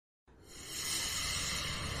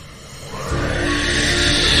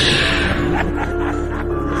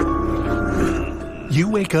You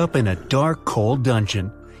wake up in a dark, cold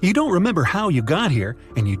dungeon. You don't remember how you got here,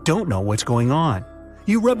 and you don't know what's going on.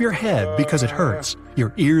 You rub your head because it hurts.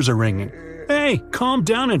 Your ears are ringing. Hey, calm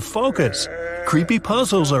down and focus. Creepy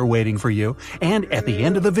puzzles are waiting for you, and at the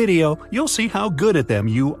end of the video, you'll see how good at them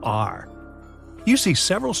you are. You see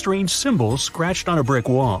several strange symbols scratched on a brick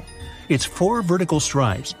wall. It's 4 vertical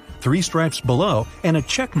stripes, 3 stripes below, and a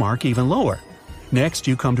check mark even lower. Next,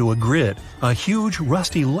 you come to a grid. A huge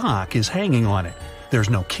rusty lock is hanging on it. There's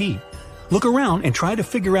no key. Look around and try to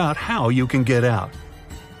figure out how you can get out.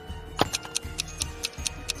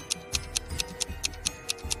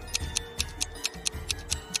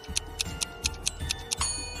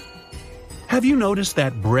 Have you noticed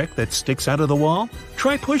that brick that sticks out of the wall?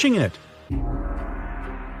 Try pushing it.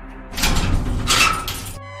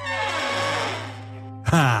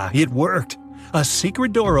 Ha! It worked! A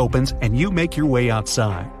secret door opens and you make your way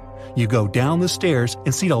outside. You go down the stairs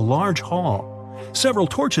and see a large hall. Several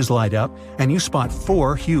torches light up and you spot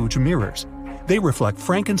 4 huge mirrors. They reflect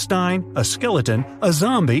Frankenstein, a skeleton, a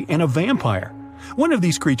zombie, and a vampire. One of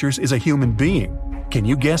these creatures is a human being. Can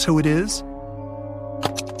you guess who it is?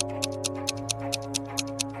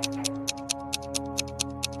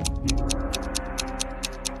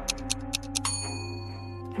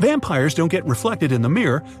 Vampires don't get reflected in the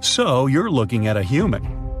mirror, so you're looking at a human.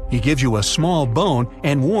 He gives you a small bone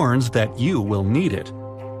and warns that you will need it.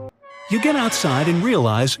 You get outside and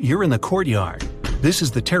realize you're in the courtyard. This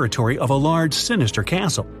is the territory of a large, sinister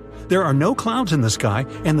castle. There are no clouds in the sky,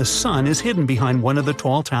 and the sun is hidden behind one of the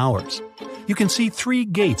tall towers. You can see 3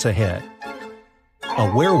 gates ahead.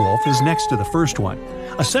 A werewolf is next to the first one.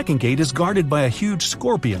 A second gate is guarded by a huge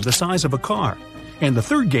scorpion the size of a car. And the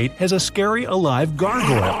third gate has a scary alive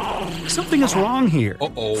gargoyle. Something is wrong here.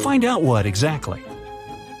 Find out what exactly.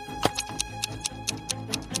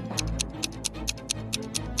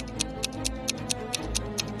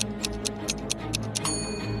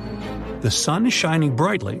 The sun is shining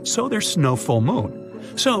brightly, so there's no full moon.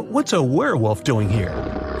 So what's a werewolf doing here?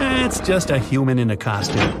 It's just a human in a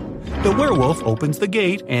costume. The werewolf opens the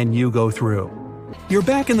gate and you go through. You're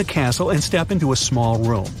back in the castle and step into a small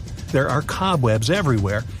room. There are cobwebs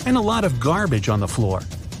everywhere and a lot of garbage on the floor.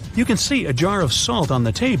 You can see a jar of salt on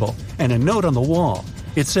the table and a note on the wall.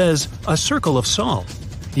 It says, "A circle of salt."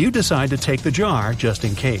 You decide to take the jar just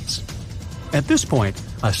in case. At this point,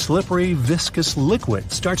 a slippery, viscous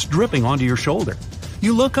liquid starts dripping onto your shoulder.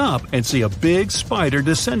 You look up and see a big spider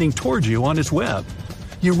descending towards you on its web.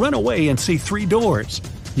 You run away and see 3 doors.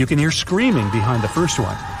 You can hear screaming behind the first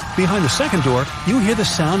one. Behind the second door, you hear the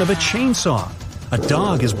sound of a chainsaw. A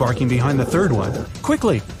dog is barking behind the third one.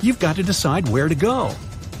 Quickly, you've got to decide where to go.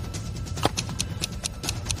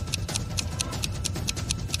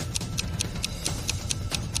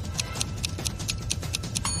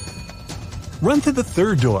 Run to the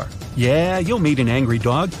third door. Yeah, you'll meet an angry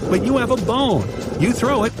dog, but you have a bone. You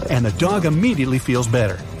throw it, and the dog immediately feels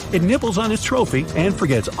better. It nibbles on its trophy and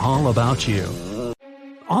forgets all about you.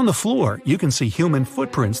 On the floor, you can see human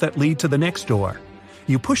footprints that lead to the next door.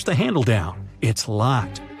 You push the handle down. It's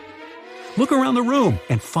locked. Look around the room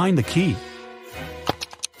and find the key.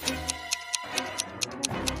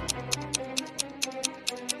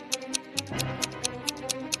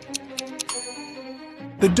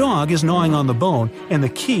 The dog is gnawing on the bone and the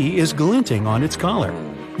key is glinting on its collar.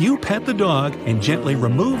 You pet the dog and gently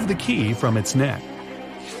remove the key from its neck.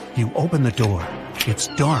 You open the door. It's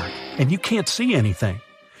dark and you can't see anything.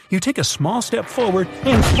 You take a small step forward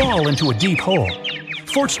and fall into a deep hole.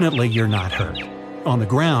 Fortunately, you're not hurt. On the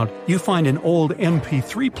ground, you find an old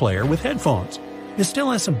MP3 player with headphones. It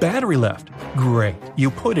still has some battery left. Great,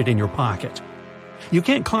 you put it in your pocket. You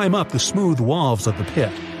can't climb up the smooth walls of the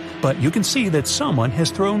pit, but you can see that someone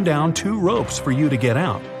has thrown down 2 ropes for you to get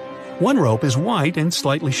out. One rope is white and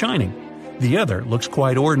slightly shining. The other looks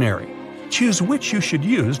quite ordinary. Choose which you should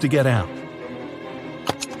use to get out.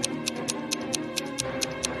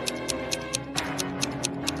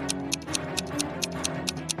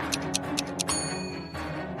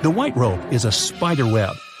 The white rope is a spider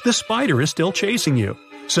web. The spider is still chasing you.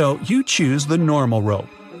 So you choose the normal rope.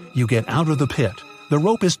 You get out of the pit. The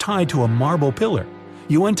rope is tied to a marble pillar.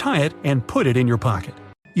 You untie it and put it in your pocket.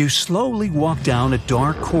 You slowly walk down a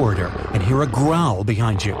dark corridor and hear a growl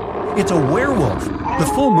behind you. It's a werewolf.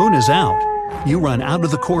 The full moon is out. You run out of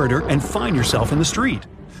the corridor and find yourself in the street.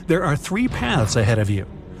 There are 3 paths ahead of you.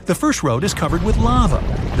 The first road is covered with lava.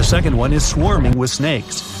 The second one is swarming with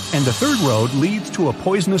snakes. And the third road leads to a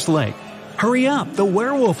poisonous lake. Hurry up, the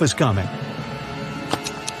werewolf is coming.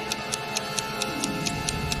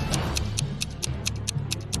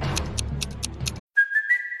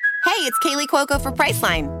 Hey, it's Kaylee Cuoco for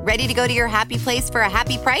Priceline. Ready to go to your happy place for a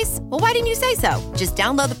happy price? Well, why didn't you say so? Just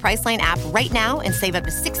download the Priceline app right now and save up to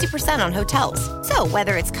 60% on hotels. So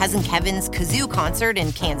whether it's Cousin Kevin's Kazoo Concert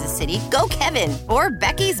in Kansas City, go Kevin, or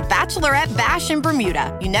Becky's Bachelorette Bash in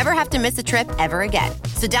Bermuda, you never have to miss a trip ever again.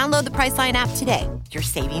 So download the Priceline app today. Your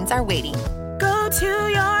savings are waiting. Go to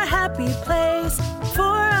your happy place for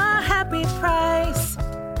a happy price.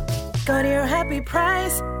 Go to your happy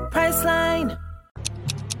price, Priceline.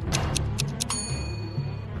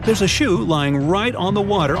 There's a shoe lying right on the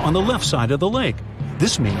water on the left side of the lake.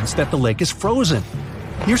 This means that the lake is frozen.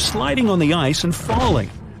 You're sliding on the ice and falling.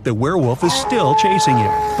 The werewolf is still chasing you,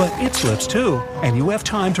 but it slips too, and you have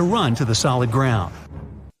time to run to the solid ground.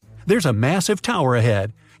 There's a massive tower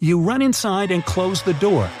ahead. You run inside and close the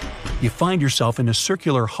door. You find yourself in a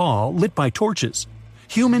circular hall lit by torches.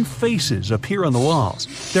 Human faces appear on the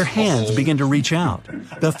walls. Their hands begin to reach out.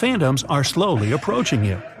 The phantoms are slowly approaching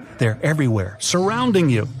you. They're everywhere, surrounding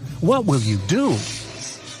you. What will you do?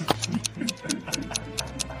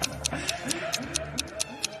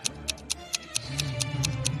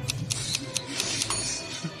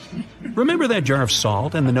 Remember that jar of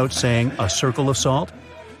salt and the note saying, "a circle of salt"?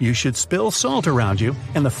 You should spill salt around you,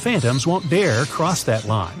 and the phantoms won't dare cross that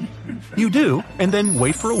line. You do, and then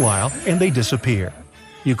wait for a while, and they disappear.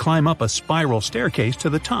 You climb up a spiral staircase to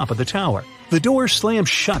the top of the tower. The door slams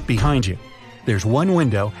shut behind you. There's one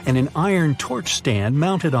window and an iron torch stand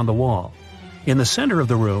mounted on the wall. In the center of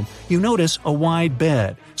the room, you notice a wide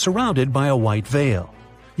bed, surrounded by a white veil.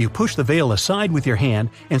 You push the veil aside with your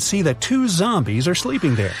hand and see that 2 zombies are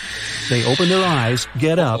sleeping there. They open their eyes,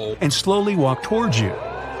 get up, and slowly walk towards you.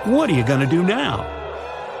 What are you going to do now?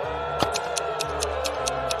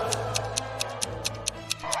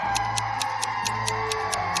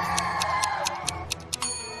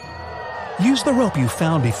 Use the rope you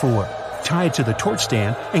found before. Tie it to the torch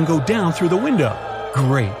stand and go down through the window.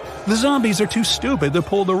 Great. The zombies are too stupid to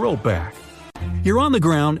pull the rope back. You're on the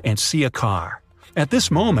ground and see a car. At this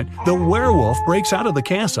moment, the werewolf breaks out of the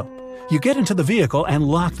castle. You get into the vehicle and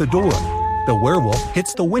lock the door. The werewolf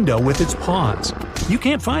hits the window with its paws. You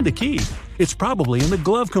can't find the key. It's probably in the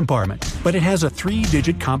glove compartment, but it has a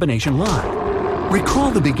 3-digit combination lock.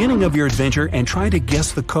 Recall the beginning of your adventure and try to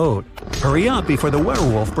guess the code. Hurry up before the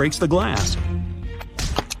werewolf breaks the glass.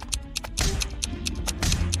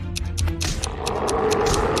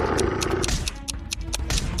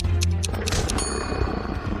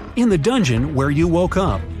 In the dungeon where you woke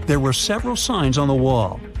up, there were several signs on the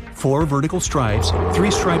wall. 4 vertical stripes,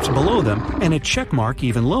 3 stripes below them, and a check mark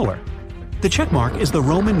even lower. The check mark is the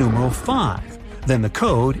Roman numeral 5. Then the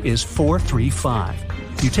code is 435.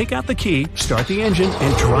 You take out the key, start the engine,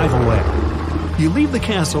 and drive away. You leave the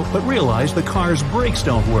castle but realize the car's brakes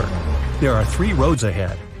don't work. There are 3 roads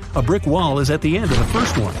ahead. A brick wall is at the end of the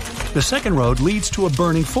first one. The second road leads to a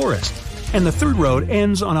burning forest. And the third road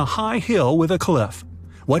ends on a high hill with a cliff.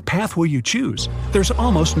 What path will you choose? There's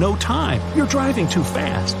almost no time. You're driving too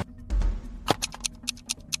fast.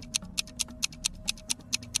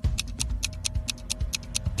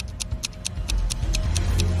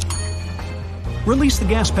 Release the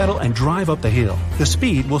gas pedal and drive up the hill. The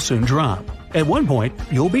speed will soon drop. At one point,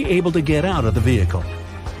 you'll be able to get out of the vehicle.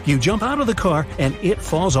 You jump out of the car and it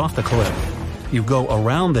falls off the cliff. You go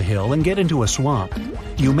around the hill and get into a swamp.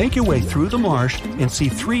 You make your way through the marsh and see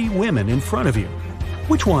 3 women in front of you.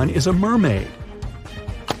 Which one is a mermaid?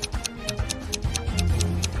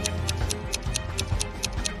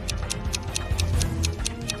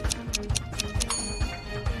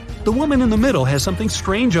 The woman in the middle has something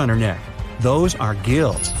strange on her neck. Those are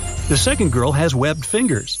gills. The second girl has webbed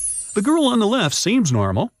fingers. The girl on the left seems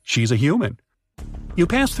normal. She's a human. You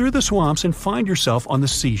pass through the swamps and find yourself on the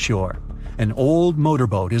seashore. An old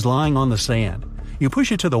motorboat is lying on the sand. You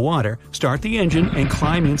push it to the water, start the engine, and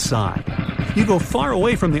climb inside. You go far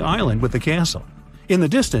away from the island with the castle. In the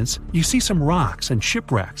distance, you see some rocks and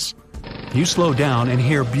shipwrecks. You slow down and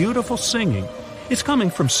hear beautiful singing. It's coming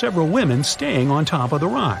from several women staying on top of the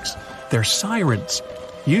rocks. They're sirens.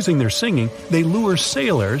 Using their singing, they lure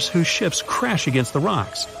sailors whose ships crash against the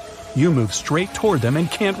rocks. You move straight toward them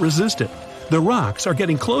and can't resist it. The rocks are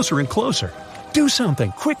getting closer and closer. Do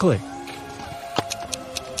something, quickly!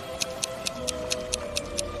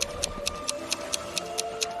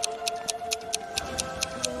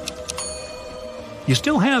 You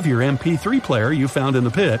still have your MP3 player you found in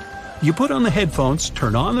the pit. You put on the headphones,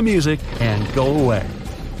 turn on the music, and go away.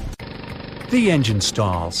 The engine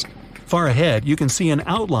stalls. Far ahead, you can see an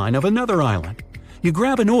outline of another island. You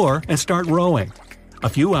grab an oar and start rowing. A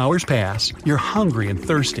few hours pass, you're hungry and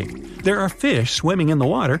thirsty. There are fish swimming in the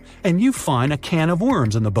water, and you find a can of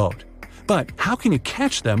worms in the boat. But how can you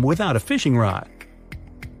catch them without a fishing rod?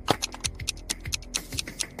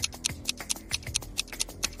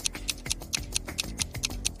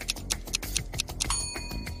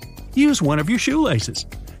 Use one of your shoelaces.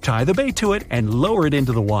 Tie the bait to it and lower it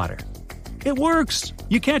into the water. It works!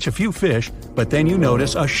 You catch a few fish, but then you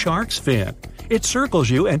notice a shark's fin. It circles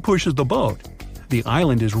you and pushes the boat. The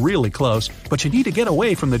island is really close, but you need to get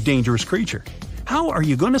away from the dangerous creature. How are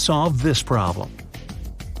you going to solve this problem?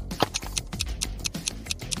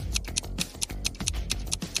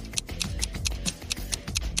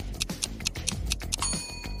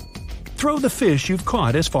 Throw the fish you've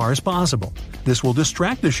caught as far as possible. This will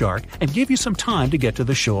distract the shark and give you some time to get to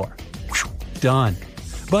the shore. Whew, done.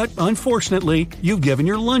 But unfortunately, you've given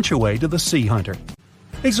your lunch away to the sea hunter.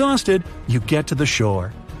 Exhausted, you get to the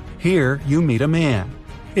shore. Here, you meet a man.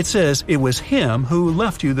 It says it was him who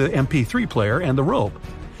left you the MP3 player and the rope.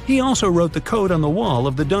 He also wrote the code on the wall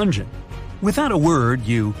of the dungeon. Without a word,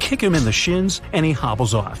 you kick him in the shins and he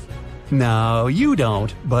hobbles off. No, you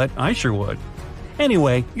don't, but I sure would.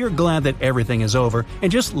 Anyway, you're glad that everything is over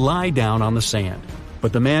and just lie down on the sand.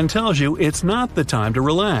 But the man tells you it's not the time to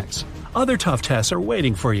relax. Other tough tests are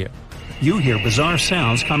waiting for you. You hear bizarre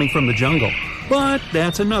sounds coming from the jungle. But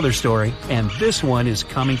that's another story, and this one is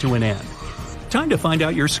coming to an end. Time to find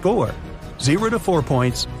out your score. 0 to 4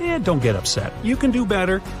 points, don't get upset. You can do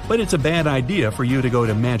better, but it's a bad idea for you to go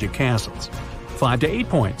to magic castles. 5 to 8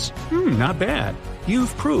 points, not bad.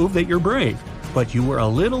 You've proved that you're brave. But you were a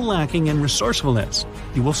little lacking in resourcefulness.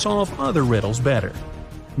 You will solve other riddles better.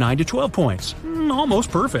 9 to 12 points. Almost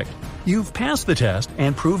perfect. You've passed the test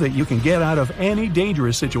and proved that you can get out of any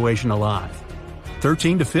dangerous situation alive.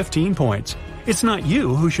 13 to 15 points. It's not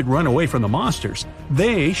you who should run away from the monsters.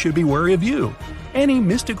 They should be wary of you. Any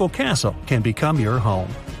mystical castle can become your home.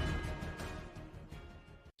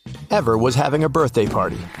 Ever was having a birthday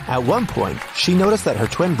party. At one point, she noticed that her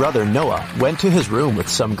twin brother Noah went to his room with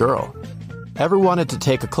some girl. Ever wanted to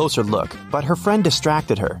take a closer look, but her friend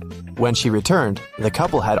distracted her. When she returned, the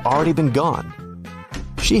couple had already been gone.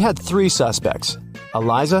 She had 3 suspects,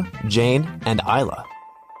 Eliza, Jane, and Isla.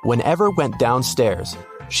 When Ever went downstairs,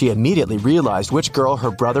 she immediately realized which girl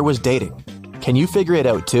her brother was dating. Can you figure it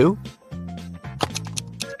out too?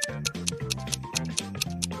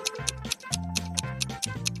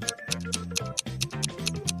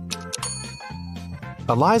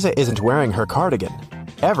 Eliza isn't wearing her cardigan.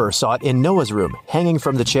 Ever saw it in Noah's room, hanging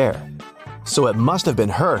from the chair. So it must have been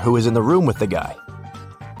her who was in the room with the guy.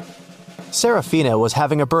 Serafina was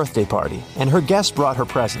having a birthday party, and her guests brought her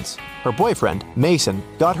presents. Her boyfriend, Mason,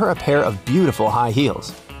 got her a pair of beautiful high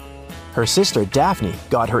heels. Her sister, Daphne,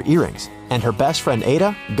 got her earrings, and her best friend,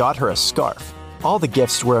 Ada, got her a scarf. All the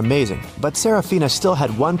gifts were amazing, but Serafina still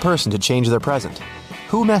had one person to change their present.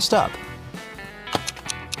 Who messed up?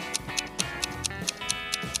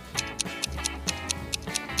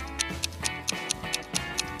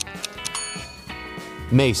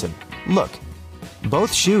 Mason. Look,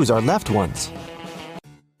 both shoes are left ones.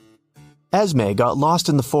 Esme got lost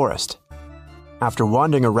in the forest. After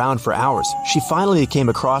wandering around for hours, she finally came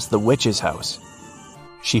across the witch's house.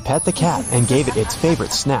 She pet the cat and gave it its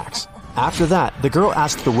favorite snacks. After that, the girl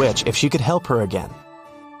asked the witch if she could help her again.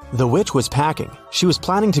 The witch was packing. She was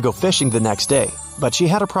planning to go fishing the next day, but she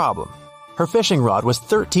had a problem. Her fishing rod was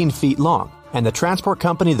 13 feet long, and the transport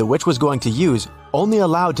company the witch was going to use only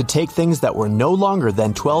allowed to take things that were no longer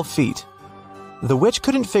than 12 feet. The witch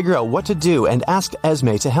couldn't figure out what to do and asked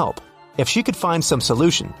Esme to help. If she could find some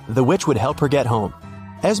solution, the witch would help her get home.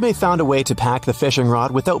 Esme found a way to pack the fishing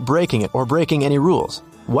rod without breaking it or breaking any rules.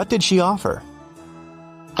 What did she offer?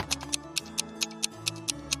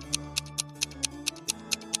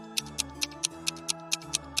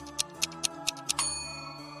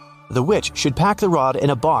 The witch should pack the rod in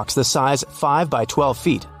a box the size 5 by 12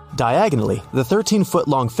 feet. Diagonally, the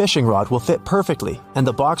 13-foot-long fishing rod will fit perfectly, and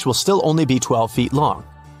the box will still only be 12 feet long.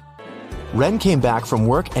 Ren came back from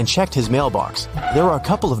work and checked his mailbox. There were a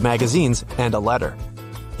couple of magazines and a letter.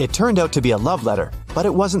 It turned out to be a love letter, but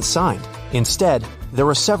it wasn't signed. Instead, there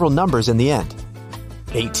were several numbers in the end.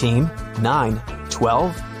 18, 9,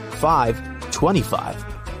 12, 5, 25.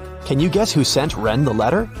 Can you guess who sent Ren the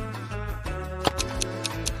letter?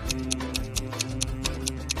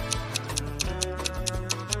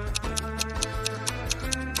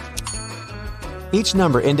 Each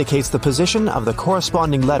number indicates the position of the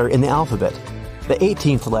corresponding letter in the alphabet. The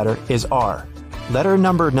 18th letter is R. Letter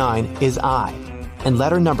number 9 is I. And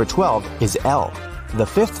letter number 12 is L. The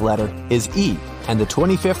 5th letter is E. And the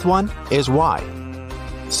 25th one is Y.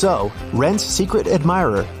 So, Ren's secret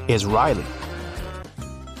admirer is Riley.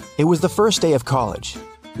 It was the first day of college.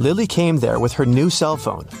 Lily came there with her new cell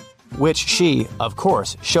phone. which she, of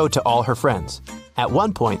course, showed to all her friends. At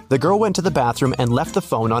one point, the girl went to the bathroom and left the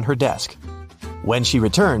phone on her desk. When she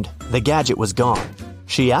returned, the gadget was gone.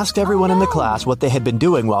 She asked everyone in the class what they had been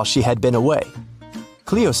doing while she had been away.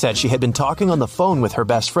 Cleo said she had been talking on the phone with her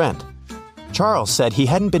best friend. Charles said he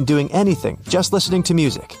hadn't been doing anything, just listening to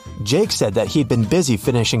music. Jake said that he'd been busy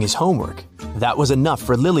finishing his homework. That was enough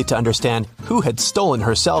for Lily to understand who had stolen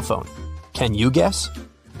her cell phone. Can you guess?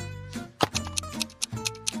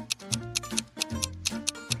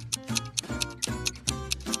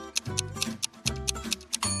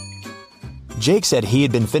 Jake said he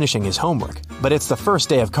had been finishing his homework, but it's the first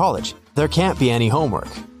day of college. There can't be any homework.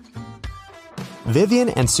 Vivian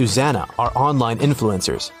and Susanna are online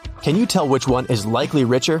influencers. Can you tell which one is likely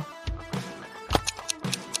richer?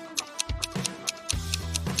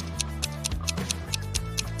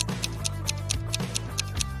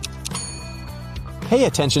 Pay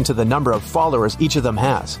attention to the number of followers each of them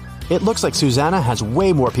has. It looks like Susanna has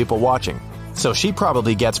way more people watching, so she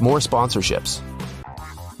probably gets more sponsorships.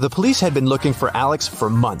 The police had been looking for Alex for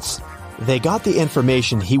months. They got the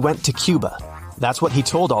information he went to Cuba. That's what he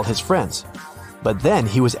told all his friends. But then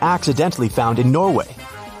he was accidentally found in Norway.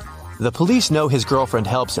 The police know his girlfriend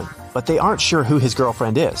helps him, but they aren't sure who his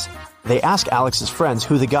girlfriend is. They ask Alex's friends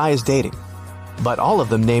who the guy is dating. But all of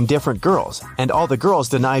them name different girls, and all the girls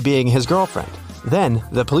deny being his girlfriend. Then,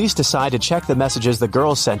 the police decide to check the messages the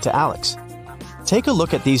girls sent to Alex. Take a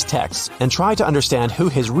look at these texts and try to understand who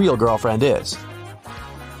his real girlfriend is.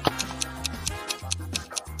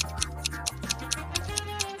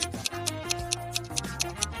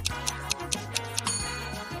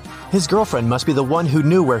 His girlfriend must be the one who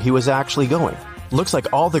knew where he was actually going. Looks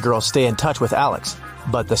like all the girls stay in touch with Alex,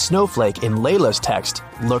 but the snowflake in Layla's text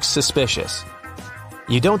looks suspicious.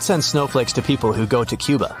 You don't send snowflakes to people who go to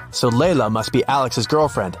Cuba, so Layla must be Alex's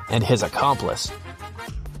girlfriend and his accomplice.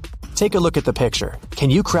 Take a look at the picture. Can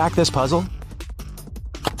you crack this puzzle?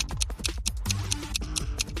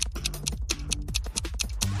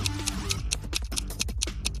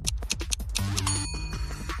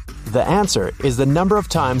 The answer is the number of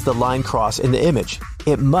times the line crossed in the image.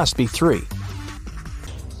 It must be 3.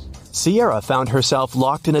 Sierra found herself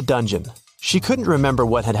locked in a dungeon. She couldn't remember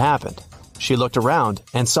what had happened. She looked around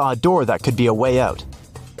and saw a door that could be a way out.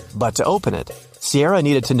 But to open it, Sierra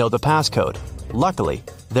needed to know the passcode. Luckily,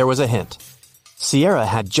 there was a hint. Sierra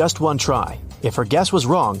had just one try. If her guess was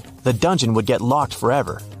wrong, the dungeon would get locked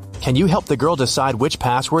forever. Can you help the girl decide which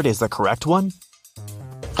password is the correct one?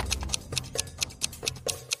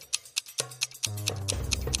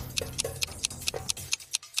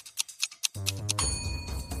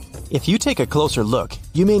 If you take a closer look,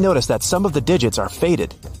 you may notice that some of the digits are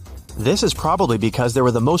faded. This is probably because they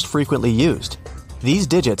were the most frequently used. These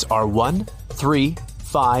digits are 1, 3,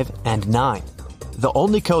 5, and 9. The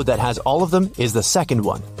only code that has all of them is the second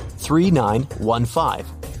one, 3915.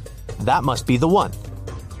 That must be the one.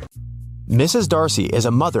 Mrs. Darcy is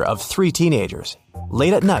a mother of 3 teenagers.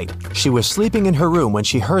 Late at night, she was sleeping in her room when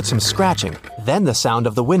she heard some scratching, then the sound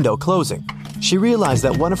of the window closing. She realized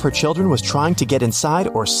that one of her children was trying to get inside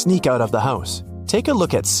or sneak out of the house. Take a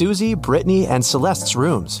look at Susie, Brittany, and Celeste's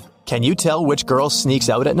rooms. Can you tell which girl sneaks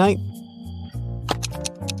out at night?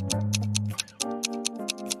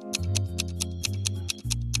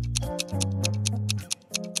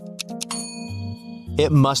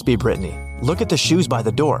 It must be Brittany. Look at the shoes by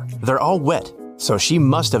the door. They're all wet, so she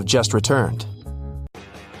must have just returned.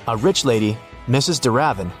 A rich lady, Mrs.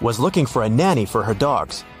 DeRavin, was looking for a nanny for her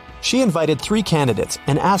dogs. She invited 3 candidates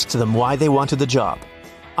and asked them why they wanted the job.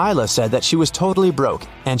 Isla said that she was totally broke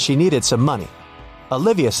and she needed some money.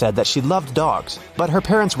 Olivia said that she loved dogs, but her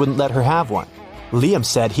parents wouldn't let her have one. Liam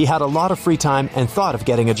said he had a lot of free time and thought of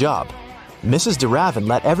getting a job. Mrs. DeRavin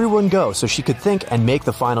let everyone go so she could think and make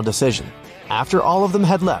the final decision. After all of them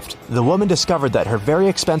had left, the woman discovered that her very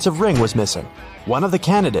expensive ring was missing. One of the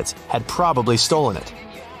candidates had probably stolen it.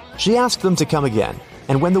 She asked them to come again,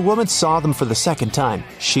 and when the woman saw them for the second time,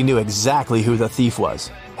 she knew exactly who the thief was.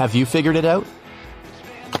 Have you figured it out?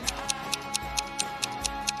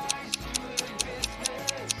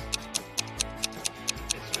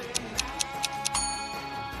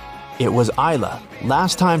 It was Isla.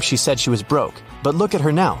 Last time she said she was broke, but look at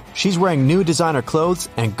her now. She's wearing new designer clothes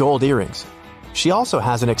and gold earrings. She also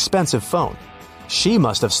has an expensive phone. She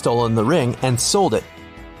must have stolen the ring and sold it.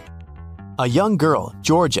 A young girl,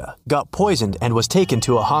 Georgia, got poisoned and was taken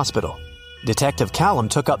to a hospital. Detective Callum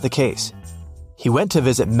took up the case. He went to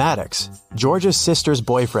visit Maddox, Georgia's sister's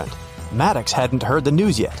boyfriend. Maddox hadn't heard the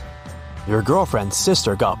news yet. Your girlfriend's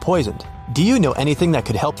sister got poisoned. Do you know anything that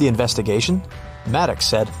could help the investigation? Maddox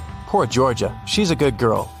said, "Poor Georgia, she's a good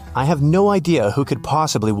girl. I have no idea who could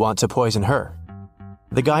possibly want to poison her."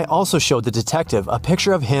 The guy also showed the detective a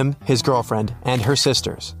picture of him, his girlfriend, and her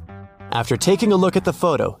sisters. After taking a look at the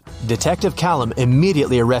photo, Detective Callum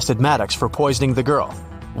immediately arrested Maddox for poisoning the girl.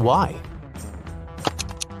 Why?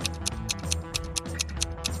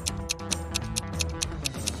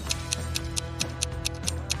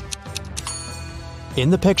 In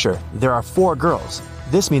the picture, there are 4 girls.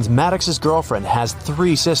 This means Maddox's girlfriend has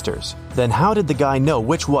 3 sisters. Then how did the guy know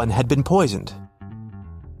which one had been poisoned?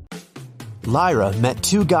 Lyra met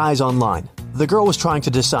 2 guys online. The girl was trying to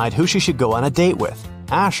decide who she should go on a date with.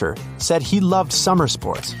 Asher said he loved summer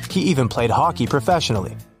sports. He even played hockey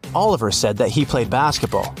professionally. Oliver said that he played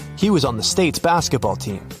basketball. He was on the state's basketball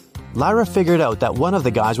team. Lyra figured out that one of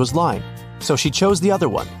the guys was lying, so she chose the other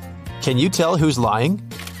one. Can you tell who's lying?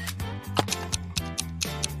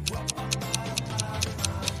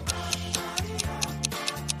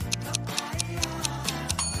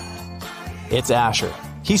 It's Asher.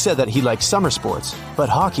 He said that he likes summer sports, but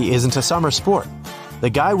hockey isn't a summer sport. The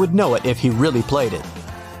guy would know it if he really played it.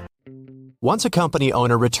 Once a company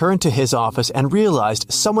owner returned to his office and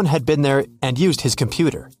realized someone had been there and used his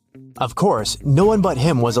computer. Of course, no one but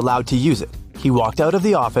him was allowed to use it. He walked out of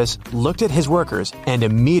the office, looked at his workers, and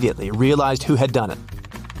immediately realized who had done it.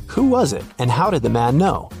 Who was it, and how did the man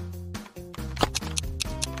know?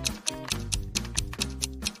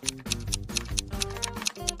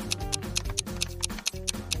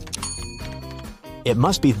 It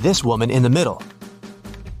must be this woman in the middle.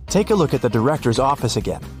 Take a look at the director's office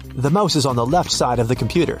again. The mouse is on the left side of the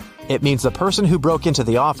computer. It means the person who broke into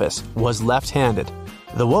the office was left-handed.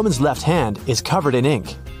 The woman's left hand is covered in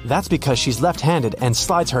ink. That's because she's left-handed and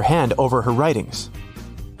slides her hand over her writings.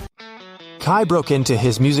 Kai broke into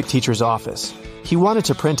his music teacher's office. He wanted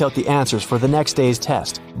to print out the answers for the next day's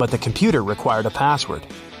test, but the computer required a password.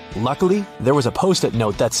 Luckily, there was a post-it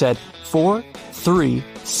note that said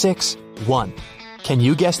 4361. Can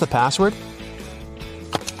you guess the password?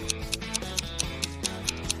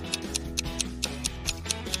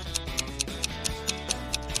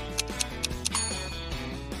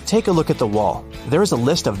 Take a look at the wall. There is a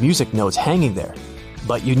list of music notes hanging there,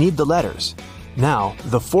 but you need the letters. Now,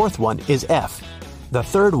 the 4th one is F, the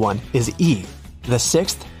 3rd one is E, the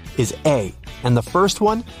 6th is A, and the 1st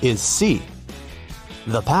one is C.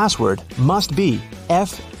 The password must be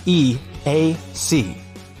FEAC.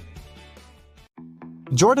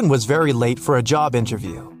 Jordan was very late for a job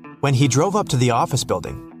interview. When he drove up to the office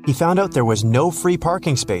building, he found out there was no free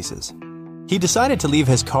parking spaces. He decided to leave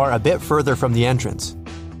his car a bit further from the entrance.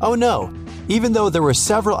 Oh no, even though there were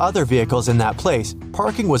several other vehicles in that place,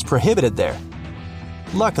 parking was prohibited there.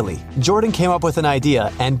 Luckily, Jordan came up with an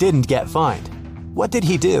idea and didn't get fined. What did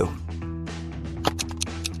he do?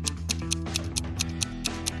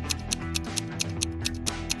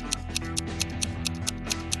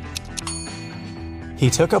 He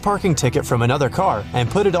took a parking ticket from another car and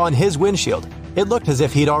put it on his windshield. It looked as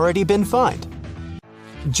if he'd already been fined.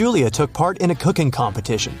 Julia took part in a cooking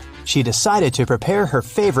competition. She decided to prepare her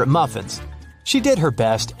favorite muffins. She did her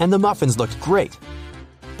best and the muffins looked great.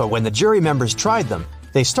 But when the jury members tried them,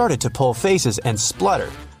 they started to pull faces and splutter.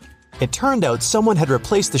 It turned out someone had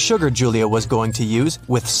replaced the sugar Julia was going to use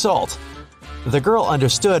with salt. The girl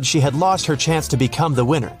understood she had lost her chance to become the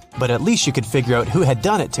winner, but at least she could figure out who had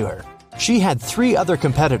done it to her. She had 3 other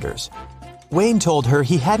competitors. Wayne told her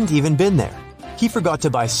he hadn't even been there. He forgot to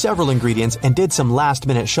buy several ingredients and did some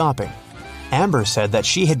last-minute shopping. Amber said that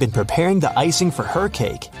she had been preparing the icing for her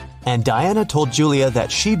cake, and Diana told Julia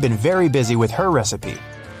that she'd been very busy with her recipe.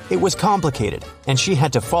 It was complicated, and she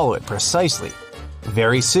had to follow it precisely.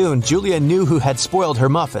 Very soon, Julia knew who had spoiled her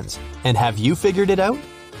muffins. And have you figured it out?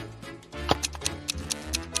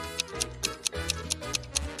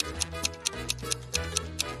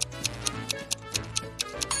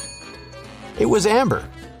 It was Amber.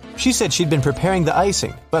 She said she'd been preparing the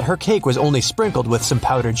icing, but her cake was only sprinkled with some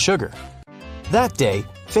powdered sugar. That day,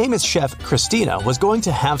 famous chef Christina was going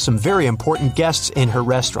to have some very important guests in her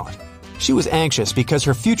restaurant. She was anxious because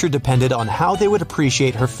her future depended on how they would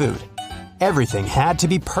appreciate her food. Everything had to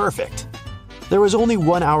be perfect. There was only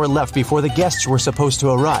 1 hour left before the guests were supposed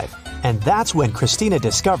to arrive, and that's when Christina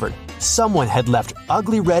discovered someone had left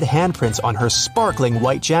ugly red handprints on her sparkling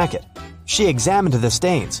white jacket. She examined the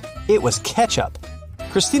stains. It was ketchup.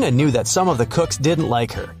 Christina knew that some of the cooks didn't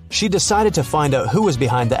like her. She decided to find out who was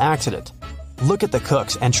behind the accident. Look at the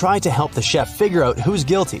cooks and try to help the chef figure out who's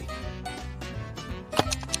guilty.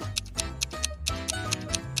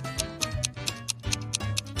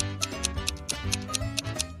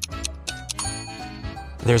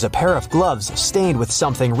 There's a pair of gloves stained with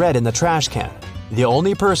something red in the trash can. The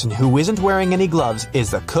only person who isn't wearing any gloves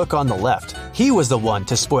is the cook on the left. He was the one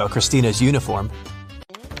to spoil Christina's uniform.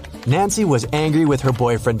 Nancy was angry with her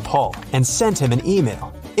boyfriend Paul and sent him an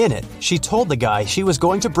email. In it, she told the guy she was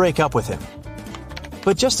going to break up with him.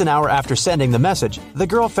 But just an hour after sending the message, the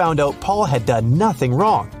girl found out Paul had done nothing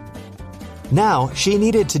wrong. Now, she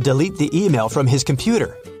needed to delete the email from his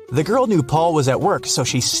computer. The girl knew Paul was at work, so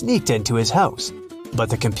she sneaked into his house. But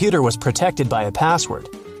the computer was protected by a password.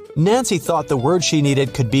 Nancy thought the word she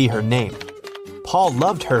needed could be her name. Paul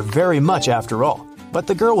loved her very much after all, but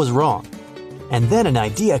the girl was wrong. And then an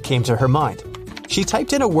idea came to her mind. She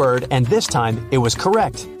typed in a word, and this time it was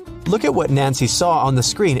correct. Look at what Nancy saw on the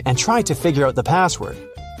screen and tried to figure out the password.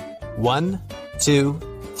 1, 2,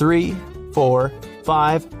 3, 4,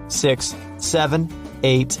 5, 6, 7,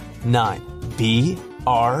 8, 9. B,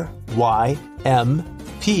 R, Y, M,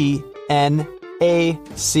 P, N, A,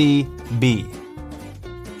 C, B.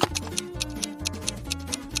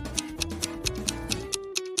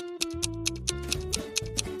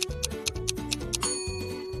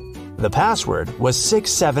 The password was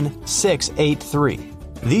 67683.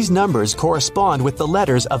 These numbers correspond with the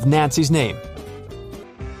letters of Nancy's name.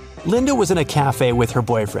 Linda was in a cafe with her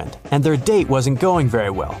boyfriend, and their date wasn't going very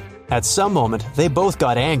well. At some moment, they both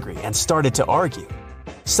got angry and started to argue.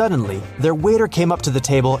 Suddenly, their waiter came up to the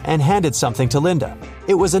table and handed something to Linda.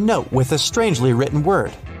 It was a note with a strangely written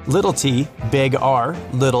word. Little t, big R,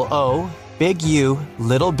 little O, big U,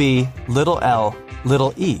 little b, little L,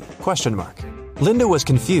 little e, question mark. Linda was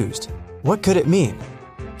confused. What could it mean?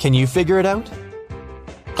 Can you figure it out?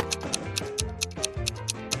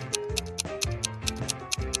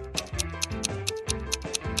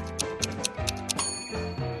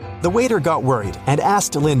 The waiter got worried and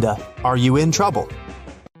asked Linda, "Are you in trouble?"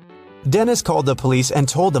 Dennis called the police and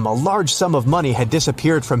told them a large sum of money had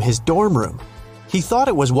disappeared from his dorm room. He thought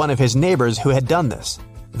it was one of his neighbors who had done this.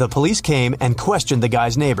 The police came and questioned the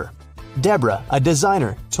guy's neighbor. Deborah, a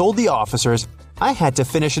designer, told the officers, "I had to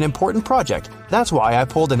finish an important project. That's why I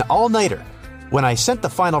pulled an all-nighter. When I sent the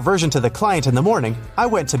final version to the client in the morning, I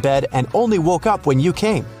went to bed and only woke up when you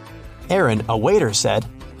came." Aaron, a waiter, said,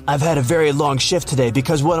 "I've had a very long shift today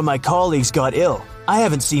because one of my colleagues got ill. I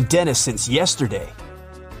haven't seen Dennis since yesterday."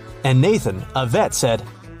 And Nathan, a vet, said,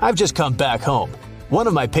 "I've just come back home. One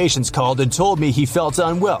of my patients called and told me he felt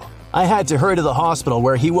unwell. I had to hurry to the hospital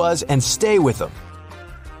where he was and stay with him."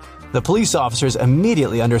 The police officers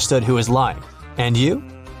immediately understood who was lying. And you?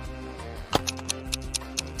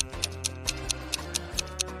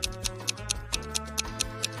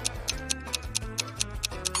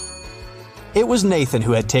 It was Nathan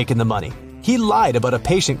who had taken the money. He lied about a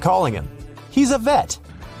patient calling him. He's a vet.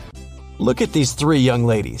 Look at these three young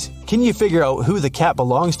ladies. Can you figure out who the cat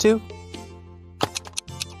belongs to?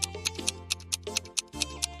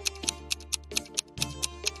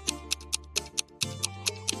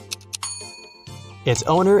 Its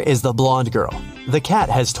owner is the blonde girl. The cat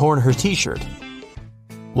has torn her t-shirt.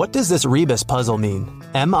 What does this rebus puzzle mean?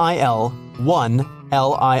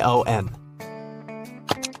 MIL1LION.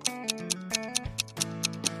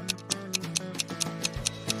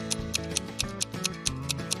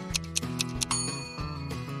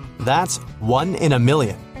 That's 1 in a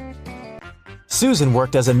million. Susan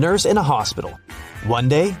worked as a nurse in a hospital. One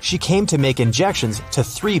day, she came to make injections to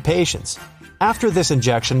 3 patients. After this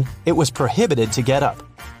injection, it was prohibited to get up,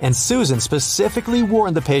 and Susan specifically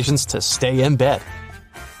warned the patients to stay in bed.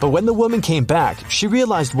 But when the woman came back, she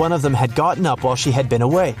realized one of them had gotten up while she had been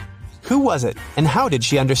away. Who was it, and how did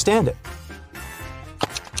she understand it?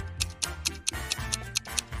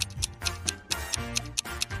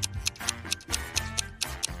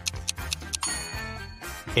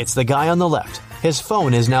 It's the guy on the left. His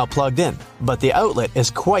phone is now plugged in, but the outlet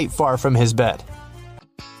is quite far from his bed.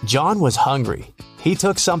 John was hungry. He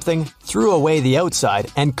took something, threw away the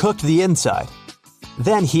outside, and cooked the inside.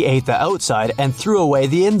 Then he ate the outside and threw away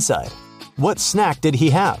the inside. What snack did he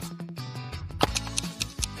have?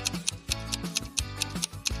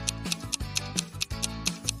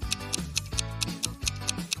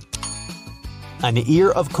 An ear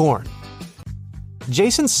of corn.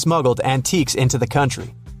 Jason smuggled antiques into the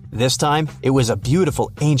country. This time, it was a beautiful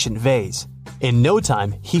ancient vase. In no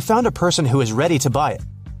time, he found a person who was ready to buy it.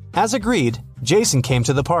 As agreed, Jason came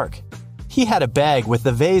to the park. He had a bag with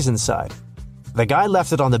the vase inside. The guy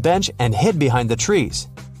left it on the bench and hid behind the trees.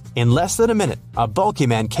 In less than a minute, a bulky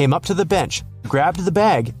man came up to the bench, grabbed the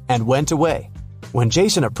bag, and went away. When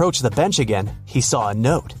Jason approached the bench again, he saw a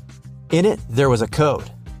note. In it, there was a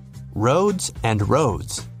code. Roads and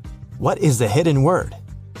roads. What is the hidden word?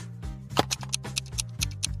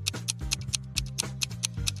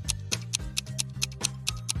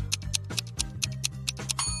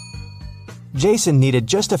 Jason needed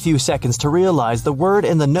just a few seconds to realize the word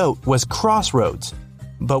in the note was crossroads.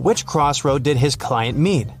 But which crossroad did his client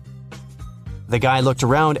mean? The guy looked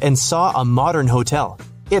around and saw a modern hotel.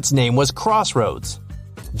 Its name was Crossroads.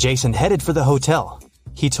 Jason headed for the hotel.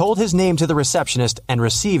 He told his name to the receptionist and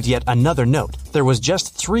received yet another note. There was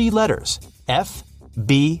just 3 letters: F,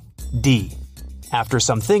 B, D. After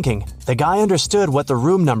some thinking, the guy understood what the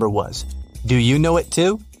room number was. Do you know it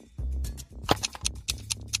too?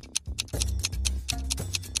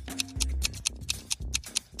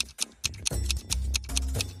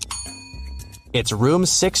 It's room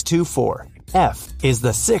 624. F is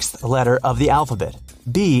the 6th letter of the alphabet,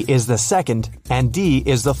 B is the 2nd, and D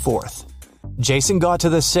is the 4th. Jason got to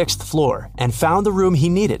the 6th floor and found the room he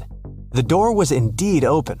needed. The door was indeed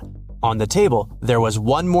open. On the table, there was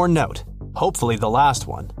one more note, hopefully the last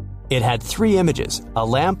one. It had 3 images, a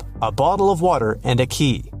lamp, a bottle of water, and a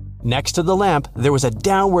key. Next to the lamp, there was a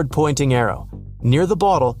downward pointing arrow. Near the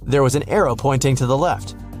bottle, there was an arrow pointing to the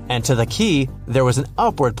left. And to the key, there was an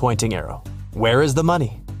upward pointing arrow. Where is the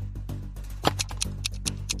money?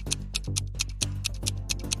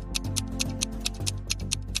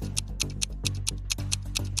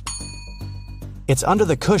 It's under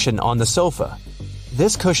the cushion on the sofa.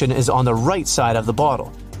 This cushion is on the right side of the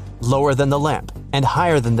bottle, lower than the lamp, and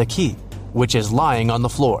higher than the key, which is lying on the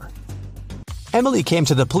floor. Emily came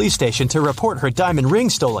to the police station to report her diamond ring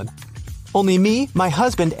stolen. Only me, my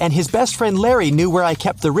husband, and his best friend Larry knew where I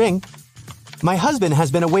kept the ring. My husband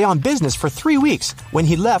has been away on business for 3 weeks. When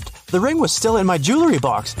he left, the ring was still in my jewelry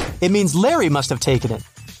box. It means Larry must have taken it.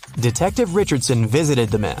 Detective Richardson visited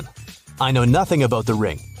the man. I know nothing about the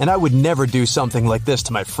ring, and I would never do something like this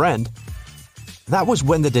to my friend. That was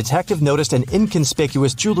when the detective noticed an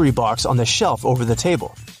inconspicuous jewelry box on the shelf over the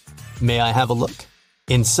table. May I have a look?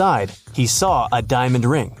 Inside, he saw a diamond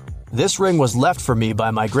ring. This ring was left for me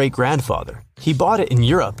by my great-grandfather. He bought it in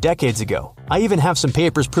Europe decades ago. I even have some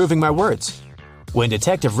papers proving my words. When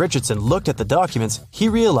Detective Richardson looked at the documents, he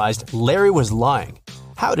realized Larry was lying.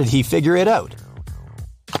 How did he figure it out?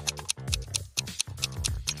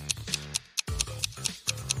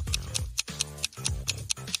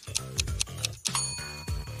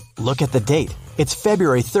 Look at the date. It's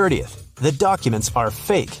February 30th. The documents are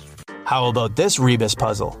fake. How about this rebus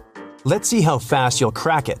puzzle? Let's see how fast you'll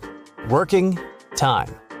crack it. Working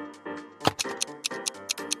time.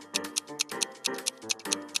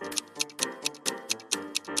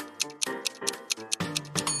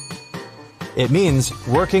 It means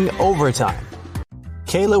working overtime.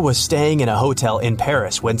 Kayla was staying in a hotel in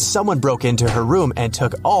Paris when someone broke into her room and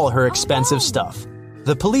took all her expensive stuff.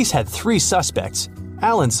 The police had 3 suspects.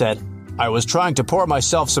 Alan said, "I was trying to pour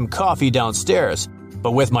myself some coffee downstairs,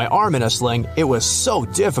 but with my arm in a sling, it was so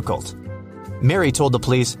difficult." Mary told the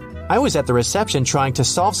police, "I was at the reception trying to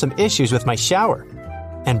solve some issues with my shower."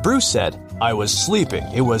 And Bruce said, "I was sleeping.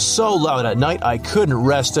 It was so loud at night I couldn't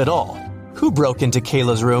rest at all." Who broke into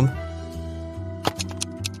Kayla's room?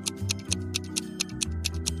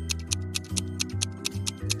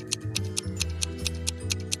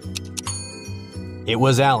 It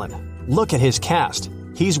was Alan. Look at his cast.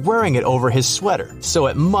 He's wearing it over his sweater, so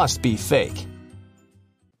it must be fake.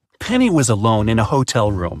 Penny was alone in a hotel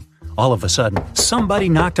room. All of a sudden, somebody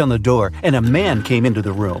knocked on the door and a man came into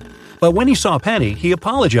the room. But when he saw Penny, he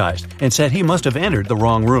apologized and said he must have entered the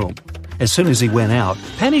wrong room. As soon as he went out,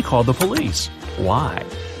 Penny called the police. Why?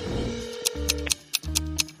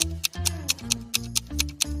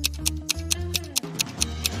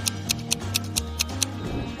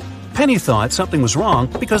 Penny thought something was wrong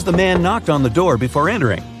because the man knocked on the door before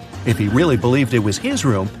entering. If he really believed it was his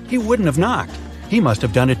room, he wouldn't have knocked. He must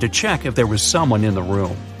have done it to check if there was someone in the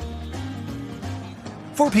room.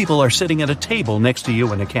 4 people are sitting at a table next to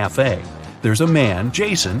you in a cafe. There's a man,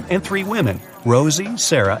 Jason, and 3 women, Rosie,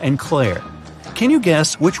 Sarah, and Claire. Can you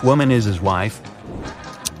guess which woman is his wife?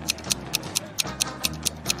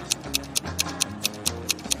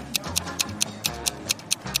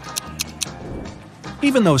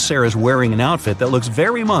 Even though Sarah's wearing an outfit that looks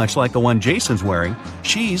very much like the one Jason's wearing,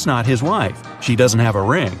 she's not his wife. She doesn't have a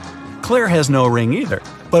ring. Claire has no ring either,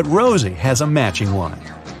 but Rosie has a matching one.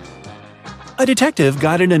 A detective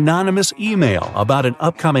got an anonymous email about an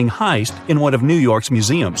upcoming heist in one of New York's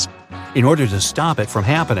museums. In order to stop it from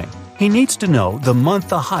happening, he needs to know the month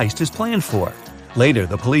the heist is planned for. Later,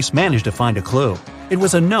 the police managed to find a clue. It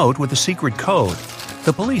was a note with a secret code.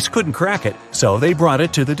 The police couldn't crack it, so they brought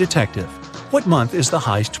it to the detective. What month is the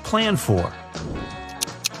heist planned for?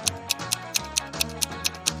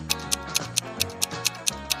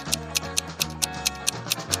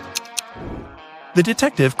 The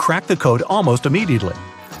detective cracked the code almost immediately.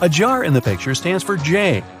 A jar in the picture stands for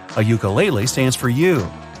J. A ukulele stands for U.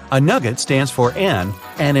 A nugget stands for N,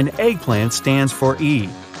 and an eggplant stands for E.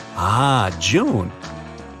 Ah, June.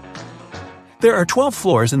 There are 12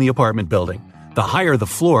 floors in the apartment building. The higher the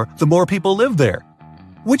floor, the more people live there.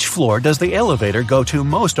 Which floor does the elevator go to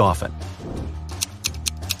most often?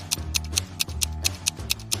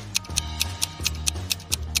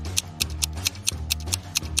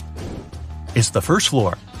 It's the first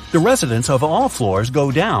floor. The residents of all floors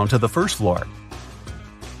go down to the first floor.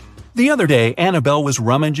 The other day, Annabelle was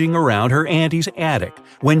rummaging around her auntie's attic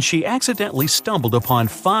when she accidentally stumbled upon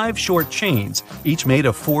 5 short chains, each made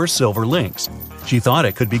of 4 silver links. She thought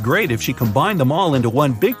it could be great if she combined them all into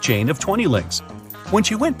one big chain of 20 links. When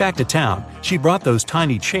she went back to town, she brought those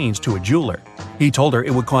tiny chains to a jeweler. He told her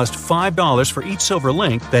it would cost $5 for each silver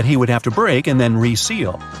link that he would have to break and then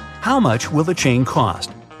reseal. How much will the chain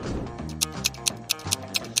cost?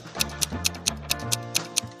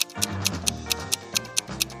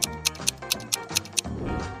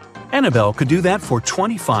 Annabelle could do that for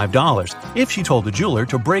 $25 if she told the jeweler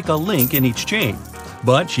to break a link in each chain.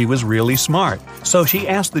 But she was really smart, so she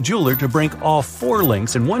asked the jeweler to break all 4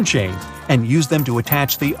 links in one chain and use them to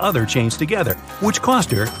attach the other chains together, which cost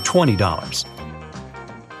her $20.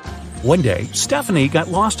 One day, Stephanie got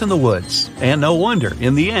lost in the woods, and no wonder,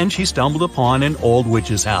 in the end she stumbled upon an old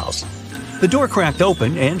witch's house. The door cracked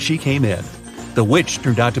open and she came in. The witch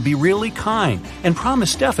turned out to be really kind and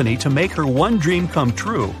promised Stephanie to make her one dream come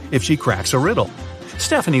true if she cracks a riddle.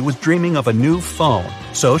 Stephanie was dreaming of a new phone,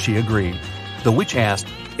 so she agreed. The witch asked,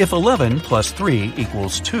 if 11 plus 3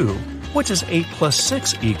 equals 2, what does 8 plus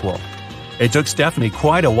 6 equal? It took Stephanie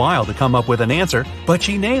quite a while to come up with an answer, but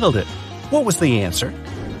she nailed it. What was the answer?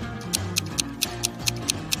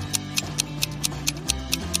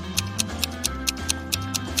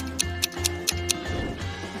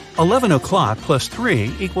 $11 plus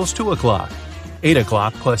 3 equals 2 o'clock. 8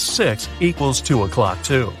 o'clock plus 6 equals 2 o'clock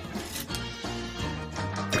too.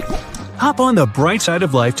 Hop on the bright side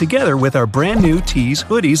of life together with our brand new tees,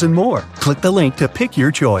 hoodies, and more. Click the link to pick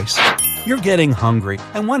your choice. You're getting hungry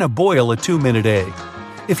and want to boil a 2-minute egg.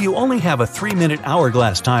 If you only have a 3-minute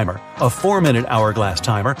hourglass timer, a 4-minute hourglass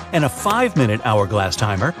timer, and a 5-minute hourglass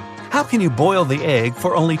timer, how can you boil the egg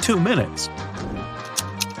for only 2 minutes?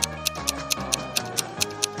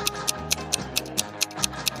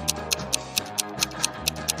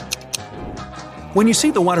 When you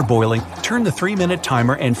see the water boiling, turn the 3-minute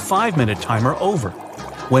timer and 5-minute timer over.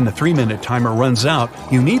 When the 3-minute timer runs out,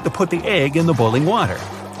 you need to put the egg in the boiling water.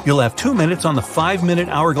 You'll have 2 minutes on the 5-minute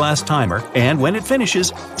hourglass timer, and when it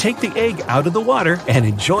finishes, take the egg out of the water and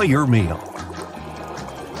enjoy your meal.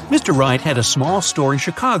 Mr. Wright had a small store in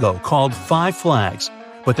Chicago called 5 Flags,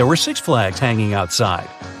 but there were 6 flags hanging outside.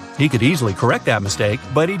 He could easily correct that mistake,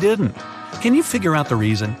 but he didn't. Can you figure out the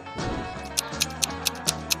reason?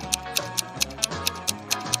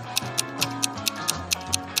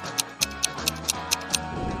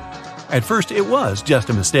 At first, it was just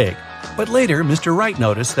a mistake, but later Mr. Wright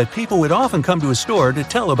noticed that people would often come to his store to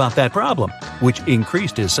tell about that problem, which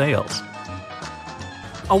increased his sales.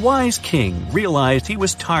 A wise king realized he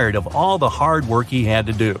was tired of all the hard work he had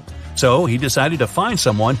to do, so he decided to find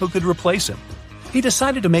someone who could replace him. He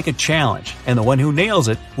decided to make a challenge, and the one who nails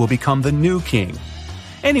it will become the new king.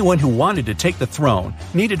 Anyone who wanted to take the throne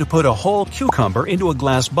needed to put a whole cucumber into a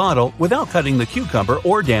glass bottle without cutting the cucumber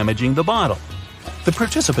or damaging the bottle. The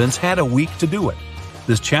participants had a week to do it.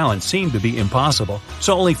 This challenge seemed to be impossible,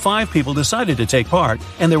 so only 5 people decided to take part,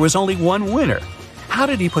 and there was only one winner. How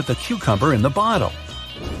did he put the cucumber in the bottle?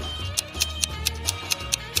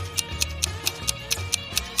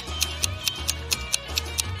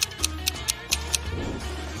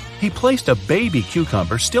 He placed a baby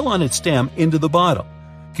cucumber still on its stem into the bottle.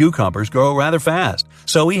 Cucumbers grow rather fast,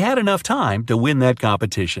 so he had enough time to win that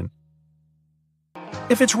competition.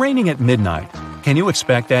 If it's raining at midnight, can you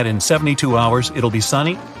expect that in 72 hours it'll be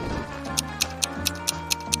sunny?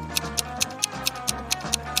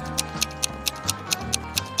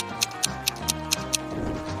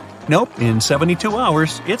 Nope, in 72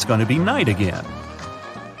 hours it's going to be night again.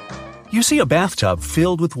 You see a bathtub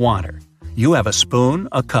filled with water. You have a spoon,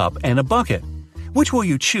 a cup, and a bucket. Which will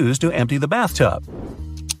you choose to empty the bathtub?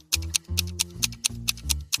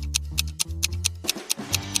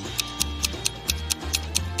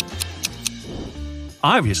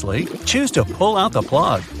 Obviously, choose to pull out the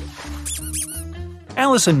plug.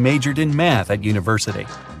 Allison majored in math at university.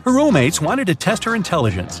 Her roommates wanted to test her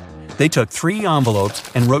intelligence. They took 3 envelopes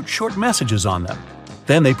and wrote short messages on them.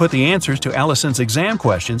 Then they put the answers to Allison's exam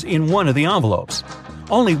questions in one of the envelopes.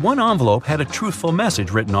 Only one envelope had a truthful message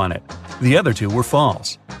written on it. The other 2 were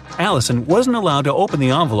false. Allison wasn't allowed to open the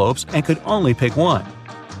envelopes and could only pick one.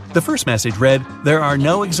 The first message read, "There are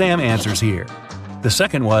no exam answers here." The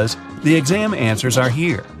second was, "The exam answers are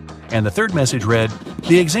here." And the third message read,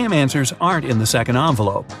 "The exam answers aren't in the second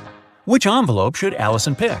envelope." Which envelope should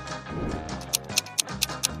Allison pick?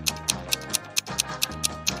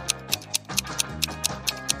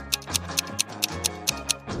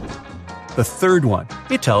 The third one.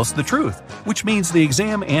 It tells the truth, which means the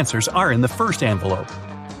exam answers are in the first envelope.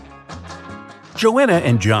 Joanna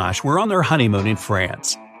and Josh were on their honeymoon in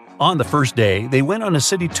France. On the first day, they went on a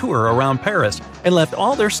city tour around Paris and left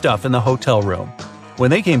all their stuff in the hotel room. When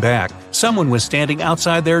they came back, someone was standing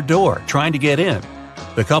outside their door trying to get in.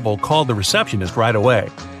 The couple called the receptionist right away,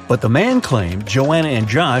 but the man claimed Joanna and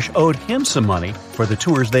Josh owed him some money for the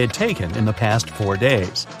tours they had taken in the past 4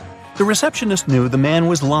 days. The receptionist knew the man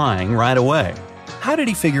was lying right away. How did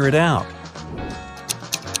he figure it out?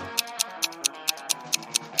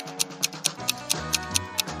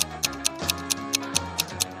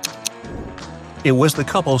 It was the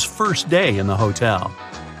couple's first day in the hotel.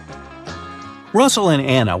 Russell and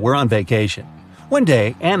Anna were on vacation. One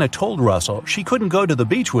day, Anna told Russell she couldn't go to the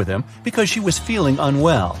beach with him because she was feeling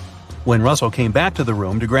unwell. When Russell came back to the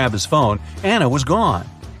room to grab his phone, Anna was gone.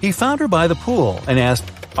 He found her by the pool and asked,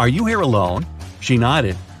 "Are you here alone?" She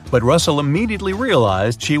nodded, but Russell immediately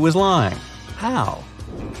realized she was lying. How?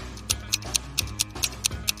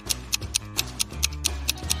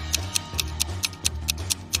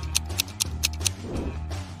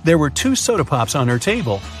 There were 2 soda pops on her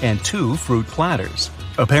table and 2 fruit platters.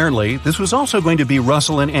 Apparently, this was also going to be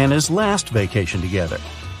Russell and Anna's last vacation together.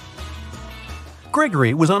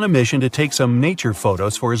 Gregory was on a mission to take some nature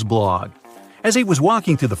photos for his blog. As he was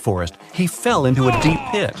walking through the forest, he fell into a deep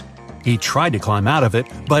pit. He tried to climb out of it,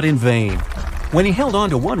 but in vain. When he held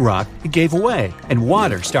onto one rock, it gave away, and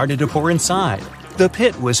water started to pour inside. The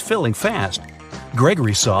pit was filling fast.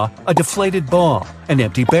 Gregory saw a deflated ball, an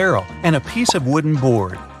empty barrel, and a piece of wooden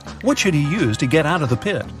board. What should he use to get out of the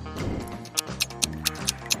pit?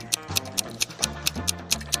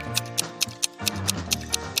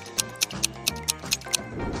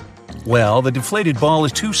 Well, the deflated ball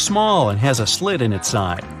is too small and has a slit in its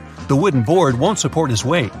side. The wooden board won't support his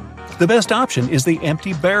weight. The best option is the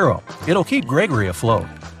empty barrel. It'll keep Gregory afloat.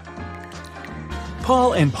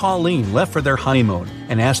 Paul and Pauline left for their honeymoon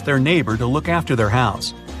and asked their neighbor to look after their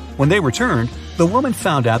house. When they returned, the woman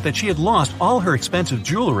found out that she had lost all her expensive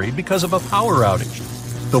jewelry because of a power outage.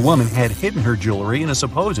 The woman had hidden her jewelry in a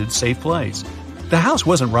supposed safe place. The house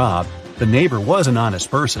wasn't robbed. The neighbor was an honest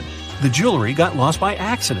person. The jewelry got lost by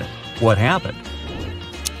accident. What happened?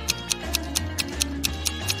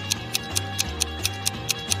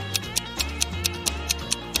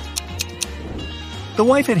 The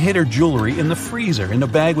wife had hid her jewelry in the freezer in a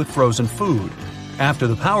bag with frozen food. After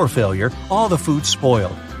the power failure, all the food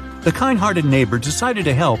spoiled. The kind-hearted neighbor decided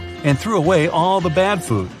to help and threw away all the bad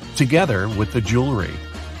food, together with the jewelry.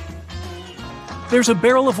 There's a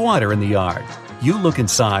barrel of water in the yard. You look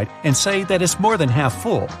inside and say that it's more than half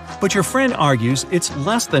full, but your friend argues it's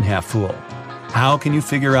less than half full. How can you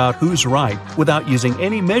figure out who's right without using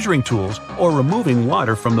any measuring tools or removing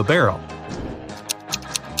water from the barrel?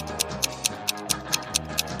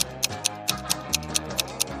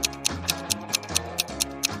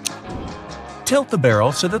 Tilt the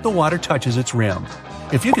barrel so that the water touches its rim.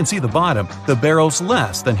 If you can see the bottom, the barrel's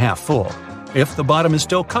less than half full. If the bottom is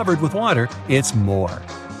still covered with water, it's more.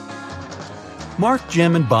 Mark,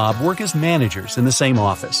 Jim, and Bob work as managers in the same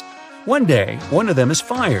office. One day, one of them is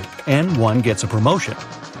fired, and one gets a promotion.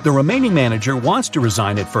 The remaining manager wants to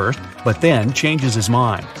resign at first, but then changes his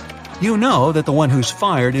mind. You know that the one who's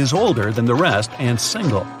fired is older than the rest and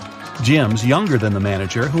single. Jim's younger than the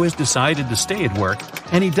manager who has decided to stay at work,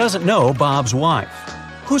 and he doesn't know Bob's wife.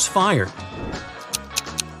 Who's fired?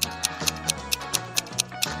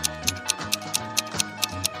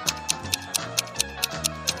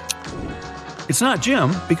 It's not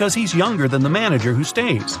Jim because he's younger than the manager who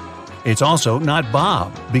stays. It's also not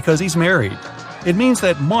Bob because he's married. It means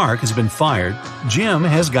that Mark has been fired, Jim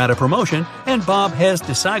has got a promotion, and Bob has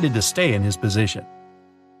decided to stay in his position.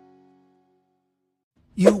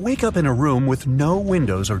 You wake up in a room with no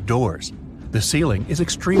windows or doors. The ceiling is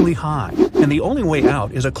extremely high, and the only way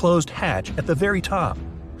out is a closed hatch at the very top.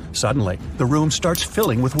 Suddenly, the room starts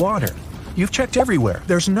filling with water. You've checked everywhere.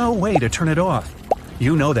 There's no way to turn it off.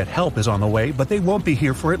 You know that help is on the way, but they won't be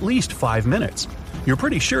here for at least 5 minutes. You're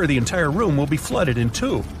pretty sure the entire room will be flooded in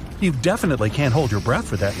 2. You definitely can't hold your breath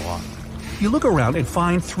for that long. You look around and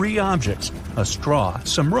find 3 objects: a straw,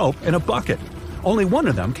 some rope, and a bucket. Only one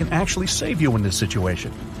of them can actually save you in this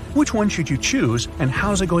situation. Which one should you choose, and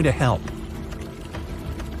how's it going to help?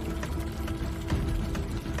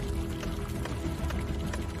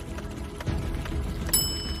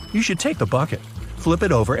 You should take the bucket, flip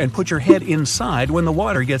it over, and put your head inside when the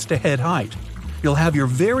water gets to head height. You'll have your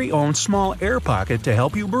very own small air pocket to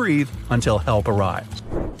help you breathe until help arrives.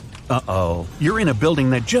 Uh-oh, you're in a building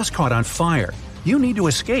that just caught on fire. You need to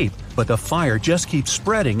escape, but the fire just keeps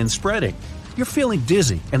spreading and spreading. You're feeling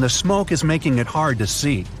dizzy, and the smoke is making it hard to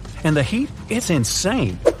see. And the heat, it's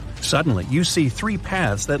insane. Suddenly, you see 3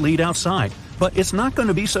 paths that lead outside, but it's not going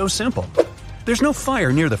to be so simple. There's no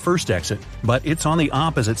fire near the first exit, but it's on the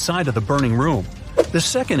opposite side of the burning room. The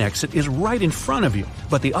second exit is right in front of you,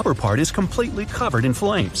 but the upper part is completely covered in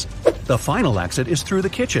flames. The final exit is through the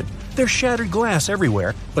kitchen. There's shattered glass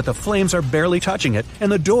everywhere, but the flames are barely touching it,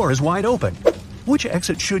 and the door is wide open. Which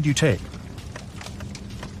exit should you take?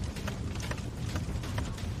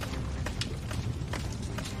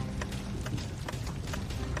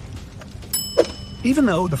 Even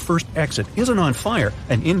though the first exit isn't on fire,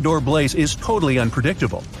 an indoor blaze is totally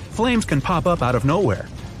unpredictable. Flames can pop up out of nowhere.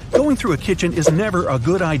 Going through a kitchen is never a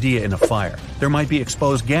good idea in a fire. There might be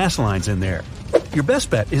exposed gas lines in there. Your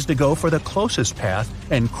best bet is to go for the closest path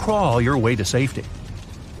and crawl your way to safety.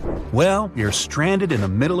 Well, you're stranded in the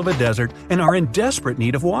middle of a desert and are in desperate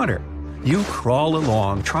need of water. You crawl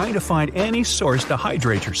along, trying to find any source to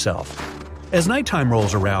hydrate yourself. As nighttime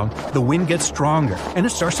rolls around, the wind gets stronger and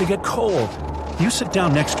it starts to get cold. You sit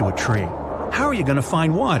down next to a tree. How are you going to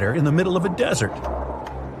find water in the middle of a desert?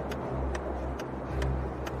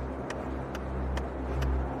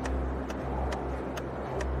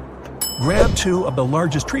 Grab 2 of the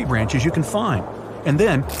largest tree branches you can find, and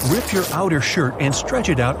then rip your outer shirt and stretch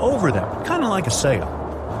it out over them, kind of like a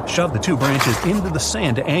sail. Shove the 2 branches into the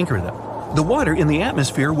sand to anchor them. The water in the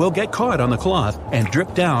atmosphere will get caught on the cloth and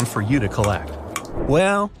drip down for you to collect.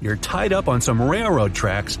 Well, you're tied up on some railroad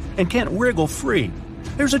tracks and can't wriggle free.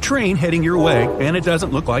 There's a train heading your way, and it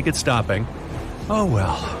doesn't look like it's stopping. Oh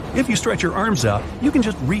well, if you stretch your arms out, you can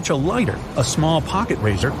just reach a lighter, a small pocket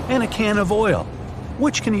razor, and a can of oil.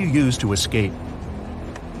 Which can you use to escape?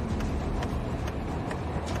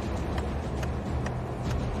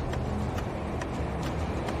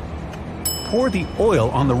 Pour the oil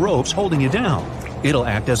on the ropes holding you down. It'll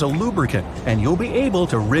act as a lubricant, and you'll be able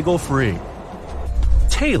to wriggle free.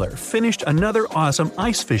 Taylor finished another awesome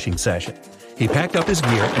ice fishing session. He packed up his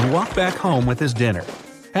gear and walked back home with his dinner.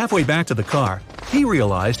 Halfway back to the car, he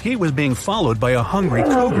realized he was being followed by a hungry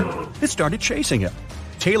cougar. It started chasing him.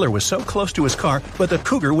 Taylor was so close to his car, but the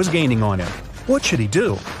cougar was gaining on him. What should he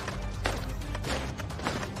do?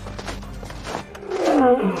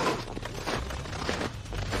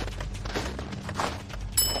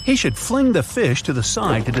 He should fling the fish to the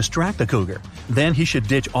side to distract the cougar. Then he should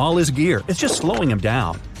ditch all his gear. It's just slowing him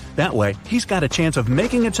down. That way, he's got a chance of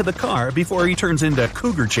making it to the car before he turns into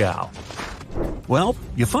cougar chow. Well,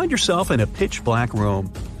 you find yourself in a pitch-black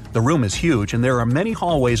room. The room is huge and there are many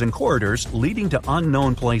hallways and corridors leading to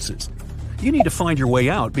unknown places. You need to find your way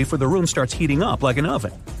out before the room starts heating up like an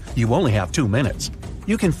oven. You only have 2 minutes.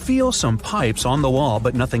 You can feel some pipes on the wall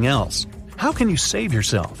but nothing else. How can you save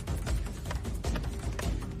yourself?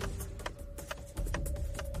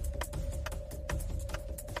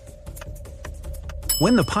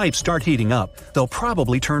 When the pipes start heating up, they'll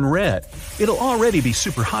probably turn red. It'll already be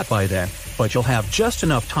super hot by then, but you'll have just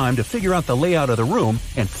enough time to figure out the layout of the room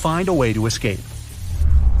and find a way to escape.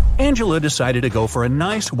 Angela decided to go for a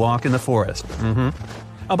nice walk in the forest.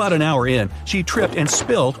 About an hour in, she tripped and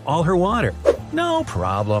spilled all her water. No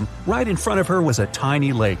problem. Right in front of her was a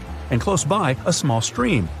tiny lake, and close by a small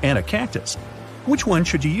stream and a cactus. Which one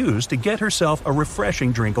should you use to get herself a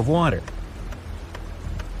refreshing drink of water?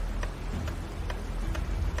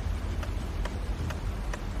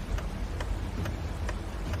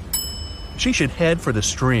 She should head for the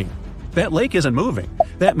stream. That lake isn't moving.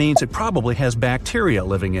 That means it probably has bacteria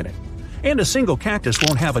living in it. And a single cactus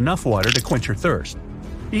won't have enough water to quench her thirst.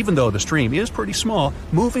 Even though the stream is pretty small,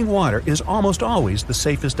 moving water is almost always the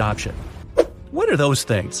safest option. What are those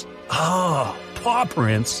things? Oh, paw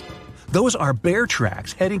prints. Those are bear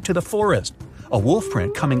tracks heading to the forest, a wolf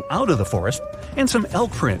print coming out of the forest, and some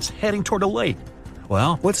elk prints heading toward a lake.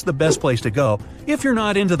 Well, what's the best place to go if you're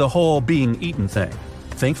not into the whole being eaten thing?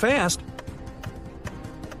 Think fast.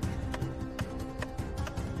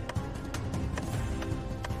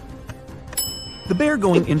 The bear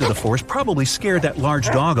going into the forest probably scared that large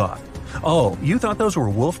dog off. Oh, you thought those were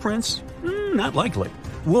wolf prints? Not likely.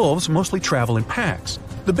 Wolves mostly travel in packs.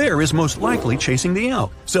 The bear is most likely chasing the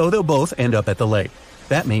elk, so they'll both end up at the lake.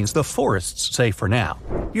 That means the forest's safe for now.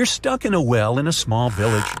 You're stuck in a well in a small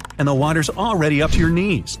village, and the water's already up to your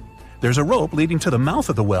knees. There's a rope leading to the mouth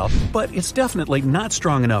of the well, but it's definitely not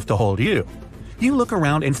strong enough to hold you. You look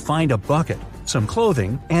around and find a bucket, some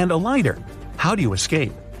clothing, and a lighter. How do you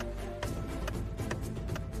escape?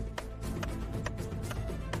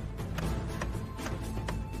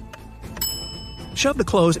 Shove the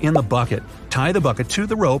clothes in the bucket, tie the bucket to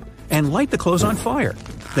the rope, and light the clothes on fire.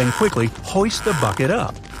 Then quickly hoist the bucket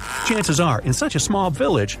up. Chances are, in such a small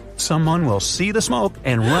village, someone will see the smoke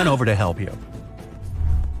and run over to help you.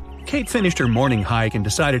 Kate finished her morning hike and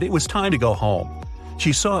decided it was time to go home.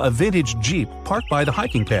 She saw a vintage Jeep parked by the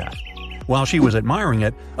hiking path. While she was admiring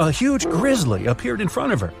it, a huge grizzly appeared in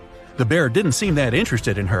front of her. The bear didn't seem that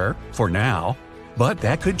interested in her, for now, but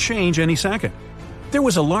that could change any second. There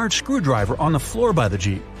was a large screwdriver on the floor by the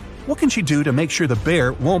Jeep. What can she do to make sure the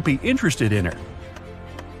bear won't be interested in her?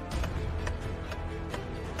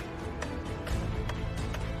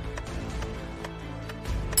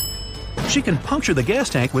 She can puncture the gas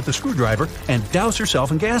tank with the screwdriver and douse herself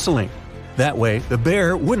in gasoline. That way, the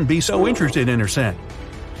bear wouldn't be so interested in her scent.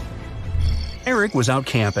 Eric was out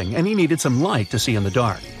camping and he needed some light to see in the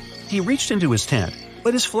dark. He reached into his tent,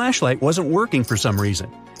 but his flashlight wasn't working for some reason,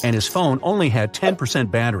 and his phone only had 10%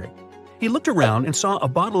 battery. He looked around and saw a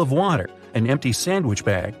bottle of water, an empty sandwich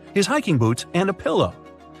bag, his hiking boots, and a pillow.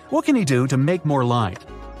 What can he do to make more light?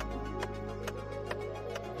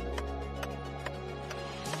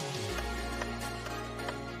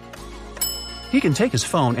 He can take his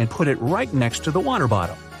phone and put it right next to the water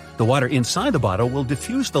bottle. The water inside the bottle will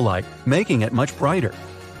diffuse the light, making it much brighter.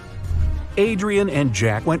 Adrian and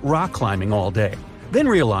Jack went rock climbing all day, then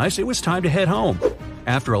realized it was time to head home.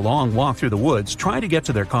 After a long walk through the woods trying to get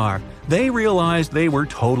to their car, they realized they were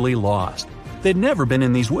totally lost. They'd never been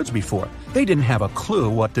in these woods before. They didn't have a clue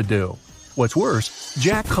what to do. What's worse,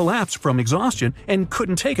 Jack collapsed from exhaustion and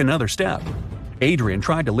couldn't take another step. Adrian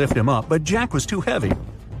tried to lift him up, but Jack was too heavy.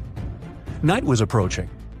 Night was approaching.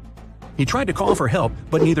 He tried to call for help,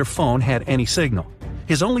 but neither phone had any signal.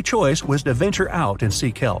 His only choice was to venture out and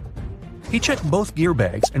seek help. He checked both gear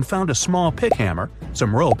bags and found a small pick hammer,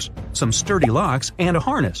 some ropes, some sturdy locks, and a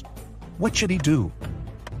harness. What should he do?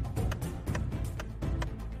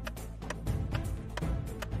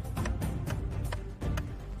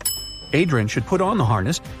 Adrian should put on the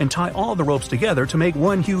harness and tie all the ropes together to make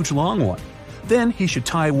one huge long one. Then he should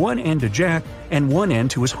tie one end to Jack and one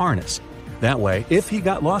end to his harness. That way, if he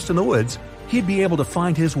got lost in the woods, he'd be able to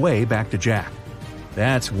find his way back to Jack.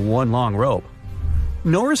 That's one long rope.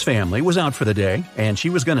 Nora's family was out for the day, and she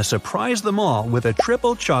was going to surprise them all with a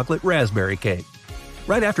triple chocolate raspberry cake.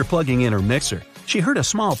 Right after plugging in her mixer, she heard a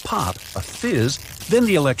small pop, a fizz, then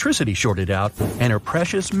the electricity shorted out, and her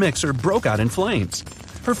precious mixer broke out in flames.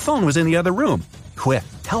 Her phone was in the other room. Quick,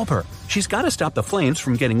 help her. She's got to stop the flames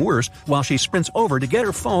from getting worse while she sprints over to get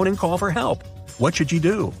her phone and call for help. What should she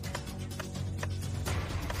do?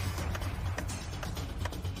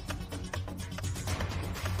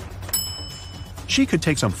 She could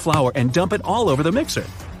take some flour and dump it all over the mixer.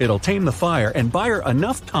 It'll tame the fire and buy her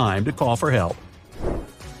enough time to call for help.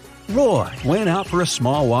 Roy went out for a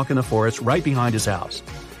small walk in the forest right behind his house.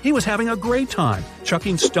 He was having a great time,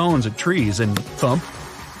 chucking stones at trees and thump.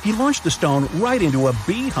 He launched the stone right into a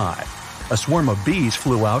beehive. A swarm of bees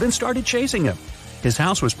flew out and started chasing him. His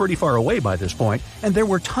house was pretty far away by this point, and there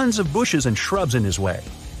were tons of bushes and shrubs in his way.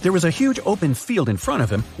 There was a huge open field in front of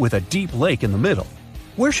him with a deep lake in the middle.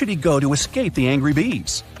 Where should he go to escape the angry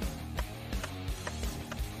bees?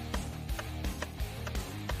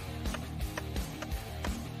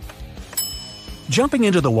 Jumping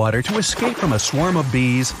into the water to escape from a swarm of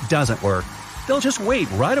bees doesn't work. They'll just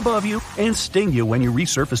wait right above you and sting you when you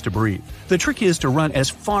resurface to breathe. The trick is to run as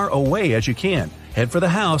far away as you can. Head for the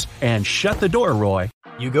house and shut the door, Roy.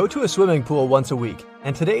 You go to a swimming pool once a week,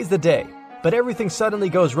 and today's the day. But everything suddenly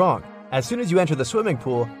goes wrong. As soon as you enter the swimming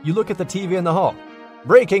pool, you look at the TV in the hall.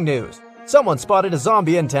 Breaking news! Someone spotted a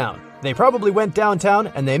zombie in town. They probably went downtown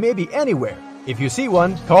and they may be anywhere. If you see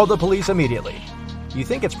one, call the police immediately. You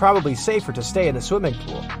think it's probably safer to stay in the swimming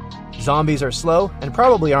pool. Zombies are slow and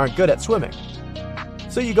probably aren't good at swimming.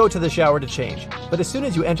 So you go to the shower to change, but as soon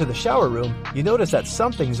as you enter the shower room, you notice that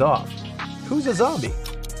something's off. Who's a zombie?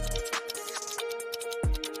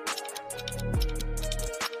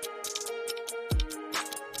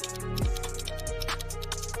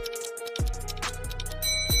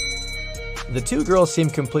 The two girls seem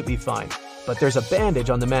completely fine, but there's a bandage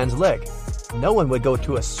on the man's leg. No one would go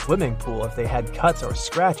to a swimming pool if they had cuts or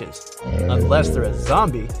scratches, unless they're a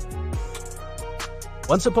zombie.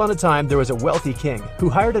 Once upon a time, there was a wealthy king who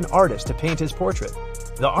hired an artist to paint his portrait.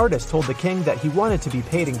 The artist told the king that he wanted to be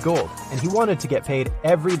paid in gold, and he wanted to get paid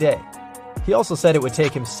every day. He also said it would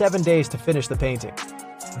take him 7 days to finish the painting.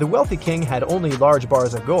 The wealthy king had only large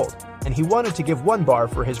bars of gold, and he wanted to give 1 bar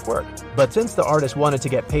for his work. But since the artist wanted to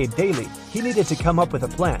get paid daily, he needed to come up with a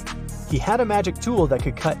plan. He had a magic tool that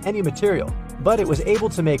could cut any material, but it was able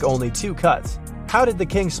to make only 2 cuts. How did the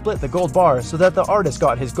king split the gold bar so that the artist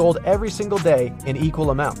got his gold every single day in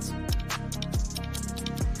equal amounts?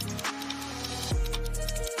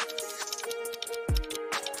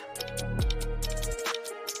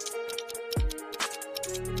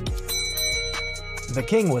 The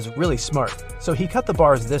king was really smart, so he cut the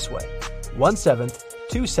bars this way: 1/7,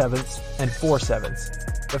 2/7, and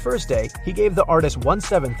 4/7. The first day, he gave the artist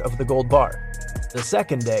 1/7 of the gold bar. The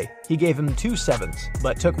second day, he gave him 2/7,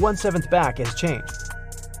 but took 1/7 back as change.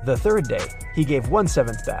 The third day, he gave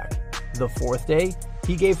 1/7 back. The fourth day,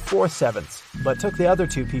 he gave 4/7, but took the other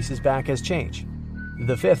 2 pieces back as change.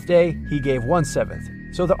 The fifth day, he gave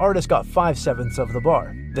 1/7, so the artist got 5/7 of the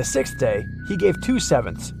bar. The sixth day, he gave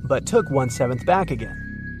 2/7, but took 1/7 back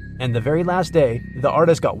again. And the very last day, the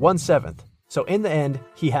artist got 1/7, so in the end,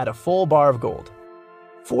 he had a full bar of gold.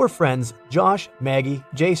 4 friends, Josh, Maggie,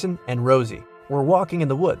 Jason, and Rosie, were walking in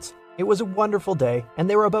the woods. It was a wonderful day, and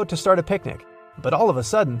they were about to start a picnic. But all of a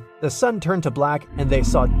sudden, the sun turned to black and they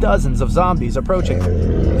saw dozens of zombies approaching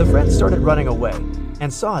them. The friends started running away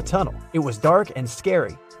and saw a tunnel. It was dark and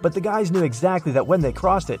scary, but the guys knew exactly that when they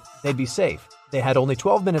crossed it, they'd be safe. They had only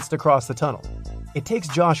 12 minutes to cross the tunnel. It takes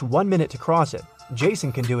Josh 1 minute to cross it.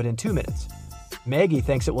 Jason can do it in 2 minutes. Maggie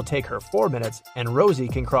thinks it will take her 4 minutes, and Rosie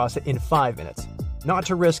can cross it in 5 minutes. Not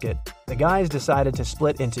to risk it, the guys decided to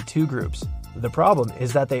split into 2 groups. The problem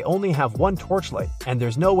is that they only have 1 torchlight, and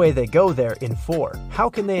there's no way they go there in 4. How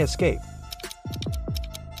can they escape?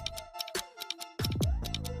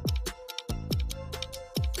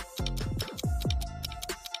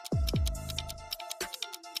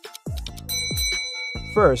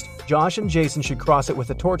 First, Josh and Jason should cross it with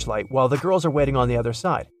a torchlight while the girls are waiting on the other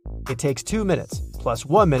side. It takes 2 minutes, plus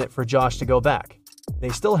 1 minute for Josh to go back. They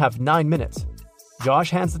still have 9 minutes.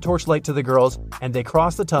 Josh hands the torchlight to the girls, and they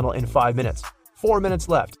cross the tunnel in 5 minutes. 4 minutes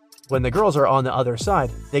left. When the girls are on the other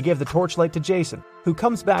side, they give the torchlight to Jason, who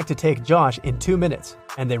comes back to take Josh in 2 minutes,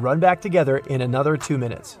 and they run back together in another 2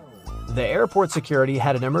 minutes. The airport security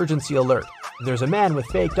had an emergency alert. There's a man with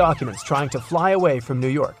fake documents trying to fly away from New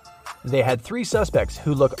York. They had 3 suspects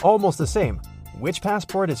who look almost the same. Which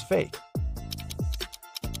passport is fake?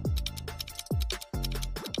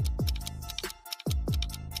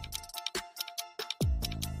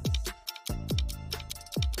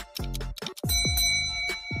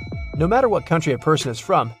 No matter what country a person is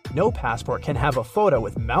from, no passport can have a photo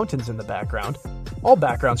with mountains in the background. All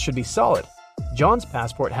backgrounds should be solid. John's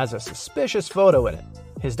passport has a suspicious photo in it.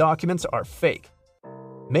 His documents are fake.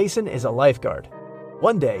 Mason is a lifeguard.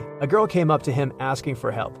 One day, a girl came up to him asking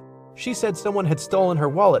for help. She said someone had stolen her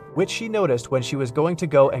wallet, which she noticed when she was going to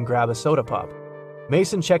go and grab a soda pop.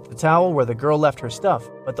 Mason checked the towel where the girl left her stuff,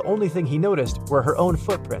 but the only thing he noticed were her own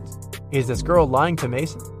footprints. Is this girl lying to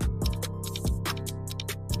Mason?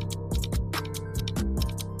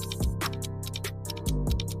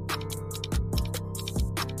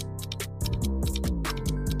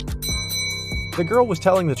 The girl was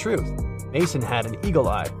telling the truth. Mason had an eagle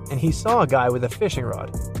eye, and he saw a guy with a fishing rod.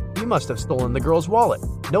 He must have stolen the girl's wallet.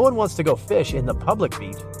 No one wants to go fish in the public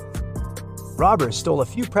beach. Robbers stole a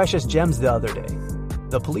few precious gems the other day.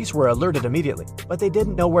 The police were alerted immediately, but they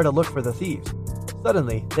didn't know where to look for the thieves.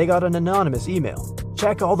 Suddenly, they got an anonymous email.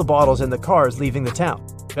 Check all the bottles in the cars leaving the town.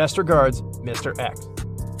 Best regards, Mr. X.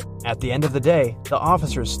 At the end of the day, the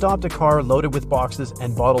officers stopped a car loaded with boxes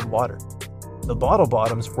and bottled water. The bottle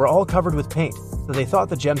bottoms were all covered with paint, so they thought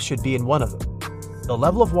the gems should be in one of them. The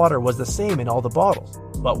level of water was the same in all the bottles,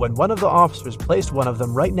 but when one of the officers placed one of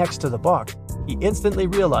them right next to the box, he instantly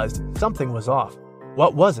realized something was off.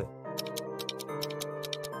 What was it?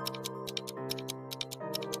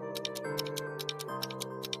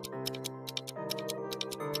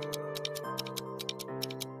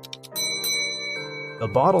 The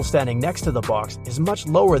bottle standing next to the box is much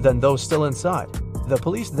lower than those still inside. The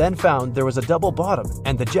police then found there was a double bottom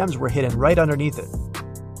and the gems were hidden right underneath it.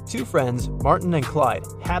 2 friends, Martin and Clyde,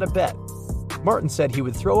 had a bet. Martin said he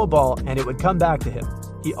would throw a ball and it would come back to him.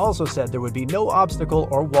 He also said there would be no obstacle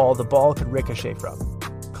or wall the ball could ricochet from.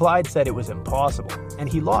 Clyde said it was impossible, and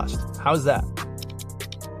he lost. How's that?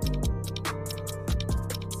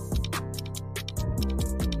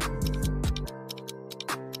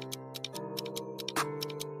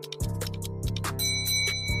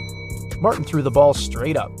 Martin threw the ball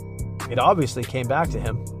straight up. It obviously came back to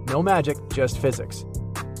him. No magic, just physics.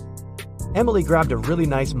 Emily grabbed a really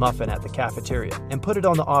nice muffin at the cafeteria and put it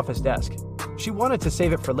on the office desk. She wanted to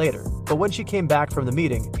save it for later, but when she came back from the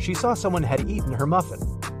meeting, she saw someone had eaten her muffin.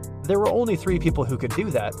 There were only 3 people who could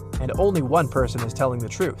do that, and only one person is telling the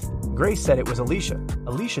truth. Grace said it was Alicia.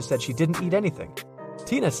 Alicia said she didn't eat anything.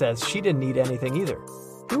 Tina says she didn't eat anything either.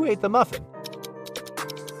 Who ate the muffin?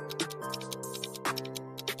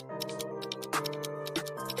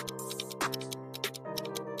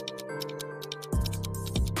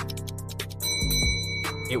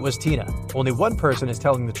 It was Tina. Only one person is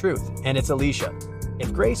telling the truth, and it's Alicia.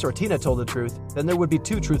 If Grace or Tina told the truth, then there would be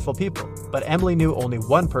two truthful people, but Emily knew only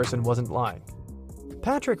one person wasn't lying.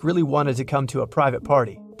 Patrick really wanted to come to a private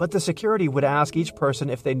party, but the security would ask each person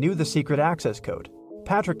if they knew the secret access code.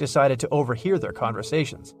 Patrick decided to overhear their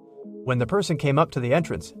conversations. When the person came up to the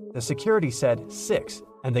entrance, the security said 6,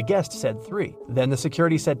 and the guest said 3. Then the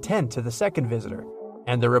security said 10 to the second visitor,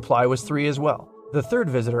 and the reply was 3 as well. The third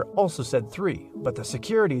visitor also said 3, but the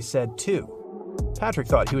security said 2. Patrick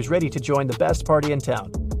thought he was ready to join the best party in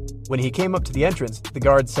town. When he came up to the entrance, the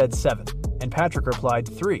guard said 7, and Patrick replied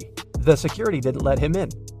 3. The security didn't let him in.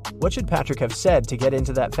 What should Patrick have said to get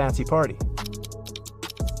into that fancy party?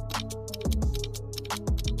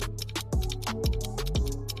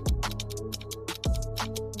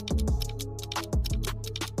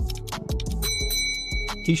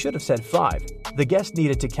 He should have said 5. The guest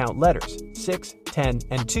needed to count letters. 6, 10,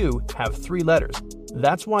 and 2 have 3 letters.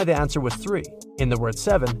 That's why the answer was 3. In the word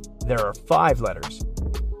 7, there are 5 letters.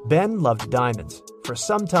 Ben loved diamonds. For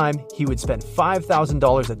some time, he would spend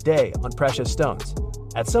 $5,000 a day on precious stones.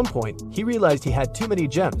 At some point, he realized he had too many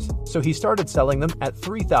gems, so he started selling them at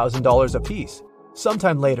 $3,000 apiece.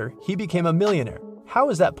 Sometime later, he became a millionaire. How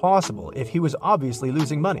is that possible if he was obviously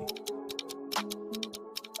losing money?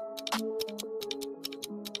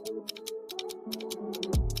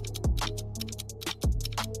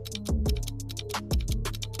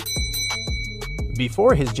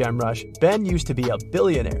 Before his gem rush, Ben used to be a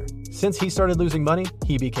billionaire. Since he started losing money,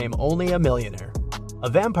 he became only a millionaire. A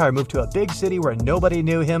vampire moved to a big city where nobody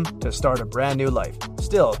knew him to start a brand new life.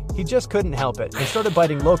 Still, he just couldn't help it and started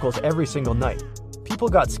biting locals every single night. People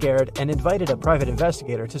got scared and invited a private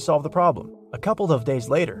investigator to solve the problem. A couple of days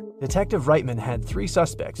later, Detective Reitman had 3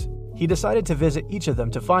 suspects. He decided to visit each of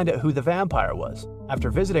them to find out who the vampire was.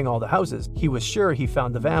 After visiting all the houses, he was sure he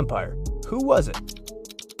found the vampire. Who was it?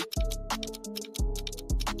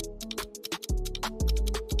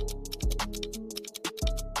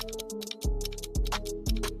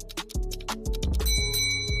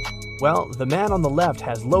 Well, the man on the left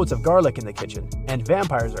has loads of garlic in the kitchen, and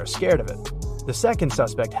vampires are scared of it. The second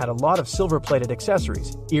suspect had a lot of silver-plated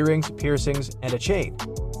accessories, earrings, piercings, and a chain.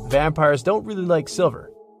 Vampires don't really like silver.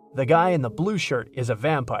 The guy in the blue shirt is a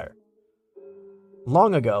vampire.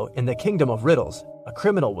 Long ago, in the kingdom of Riddles, a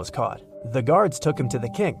criminal was caught. The guards took him to the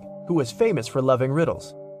king, who was famous for loving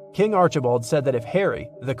riddles. King Archibald said that if Harry,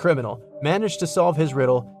 the criminal, managed to solve his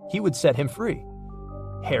riddle, he would set him free.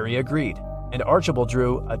 Harry agreed, and Archibald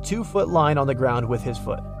drew a 2-foot line on the ground with his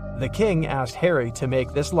foot. The king asked Harry to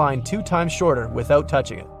make this line 2 times shorter without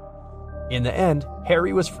touching it. In the end,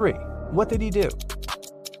 Harry was free. What did he do?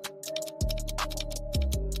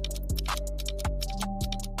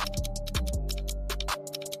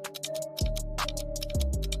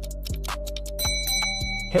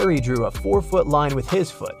 Harry drew a 4-foot line with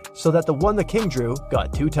his foot, so that the one the king drew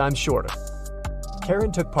got 2 times shorter.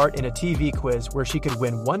 Karen took part in a TV quiz where she could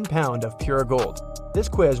win 1 pound of pure gold. This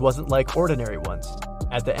quiz wasn't like ordinary ones.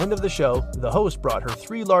 At the end of the show, the host brought her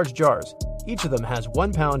 3 large jars. Each of them has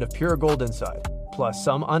 1 pound of pure gold inside, plus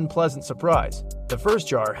some unpleasant surprise. The first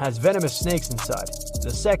jar has venomous snakes inside,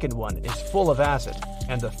 the second one is full of acid,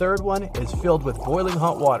 and the third one is filled with boiling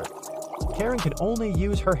hot water. Karen can only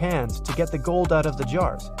use her hands to get the gold out of the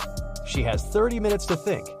jars. She has 30 minutes to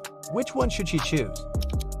think. Which one should she choose?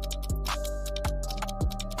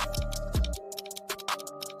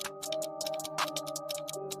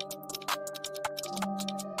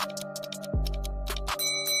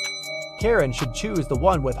 Karen should choose the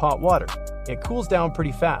one with hot water. It cools down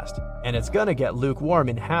pretty fast, and it's gonna get lukewarm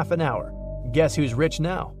in half an hour. Guess who's rich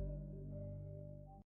now?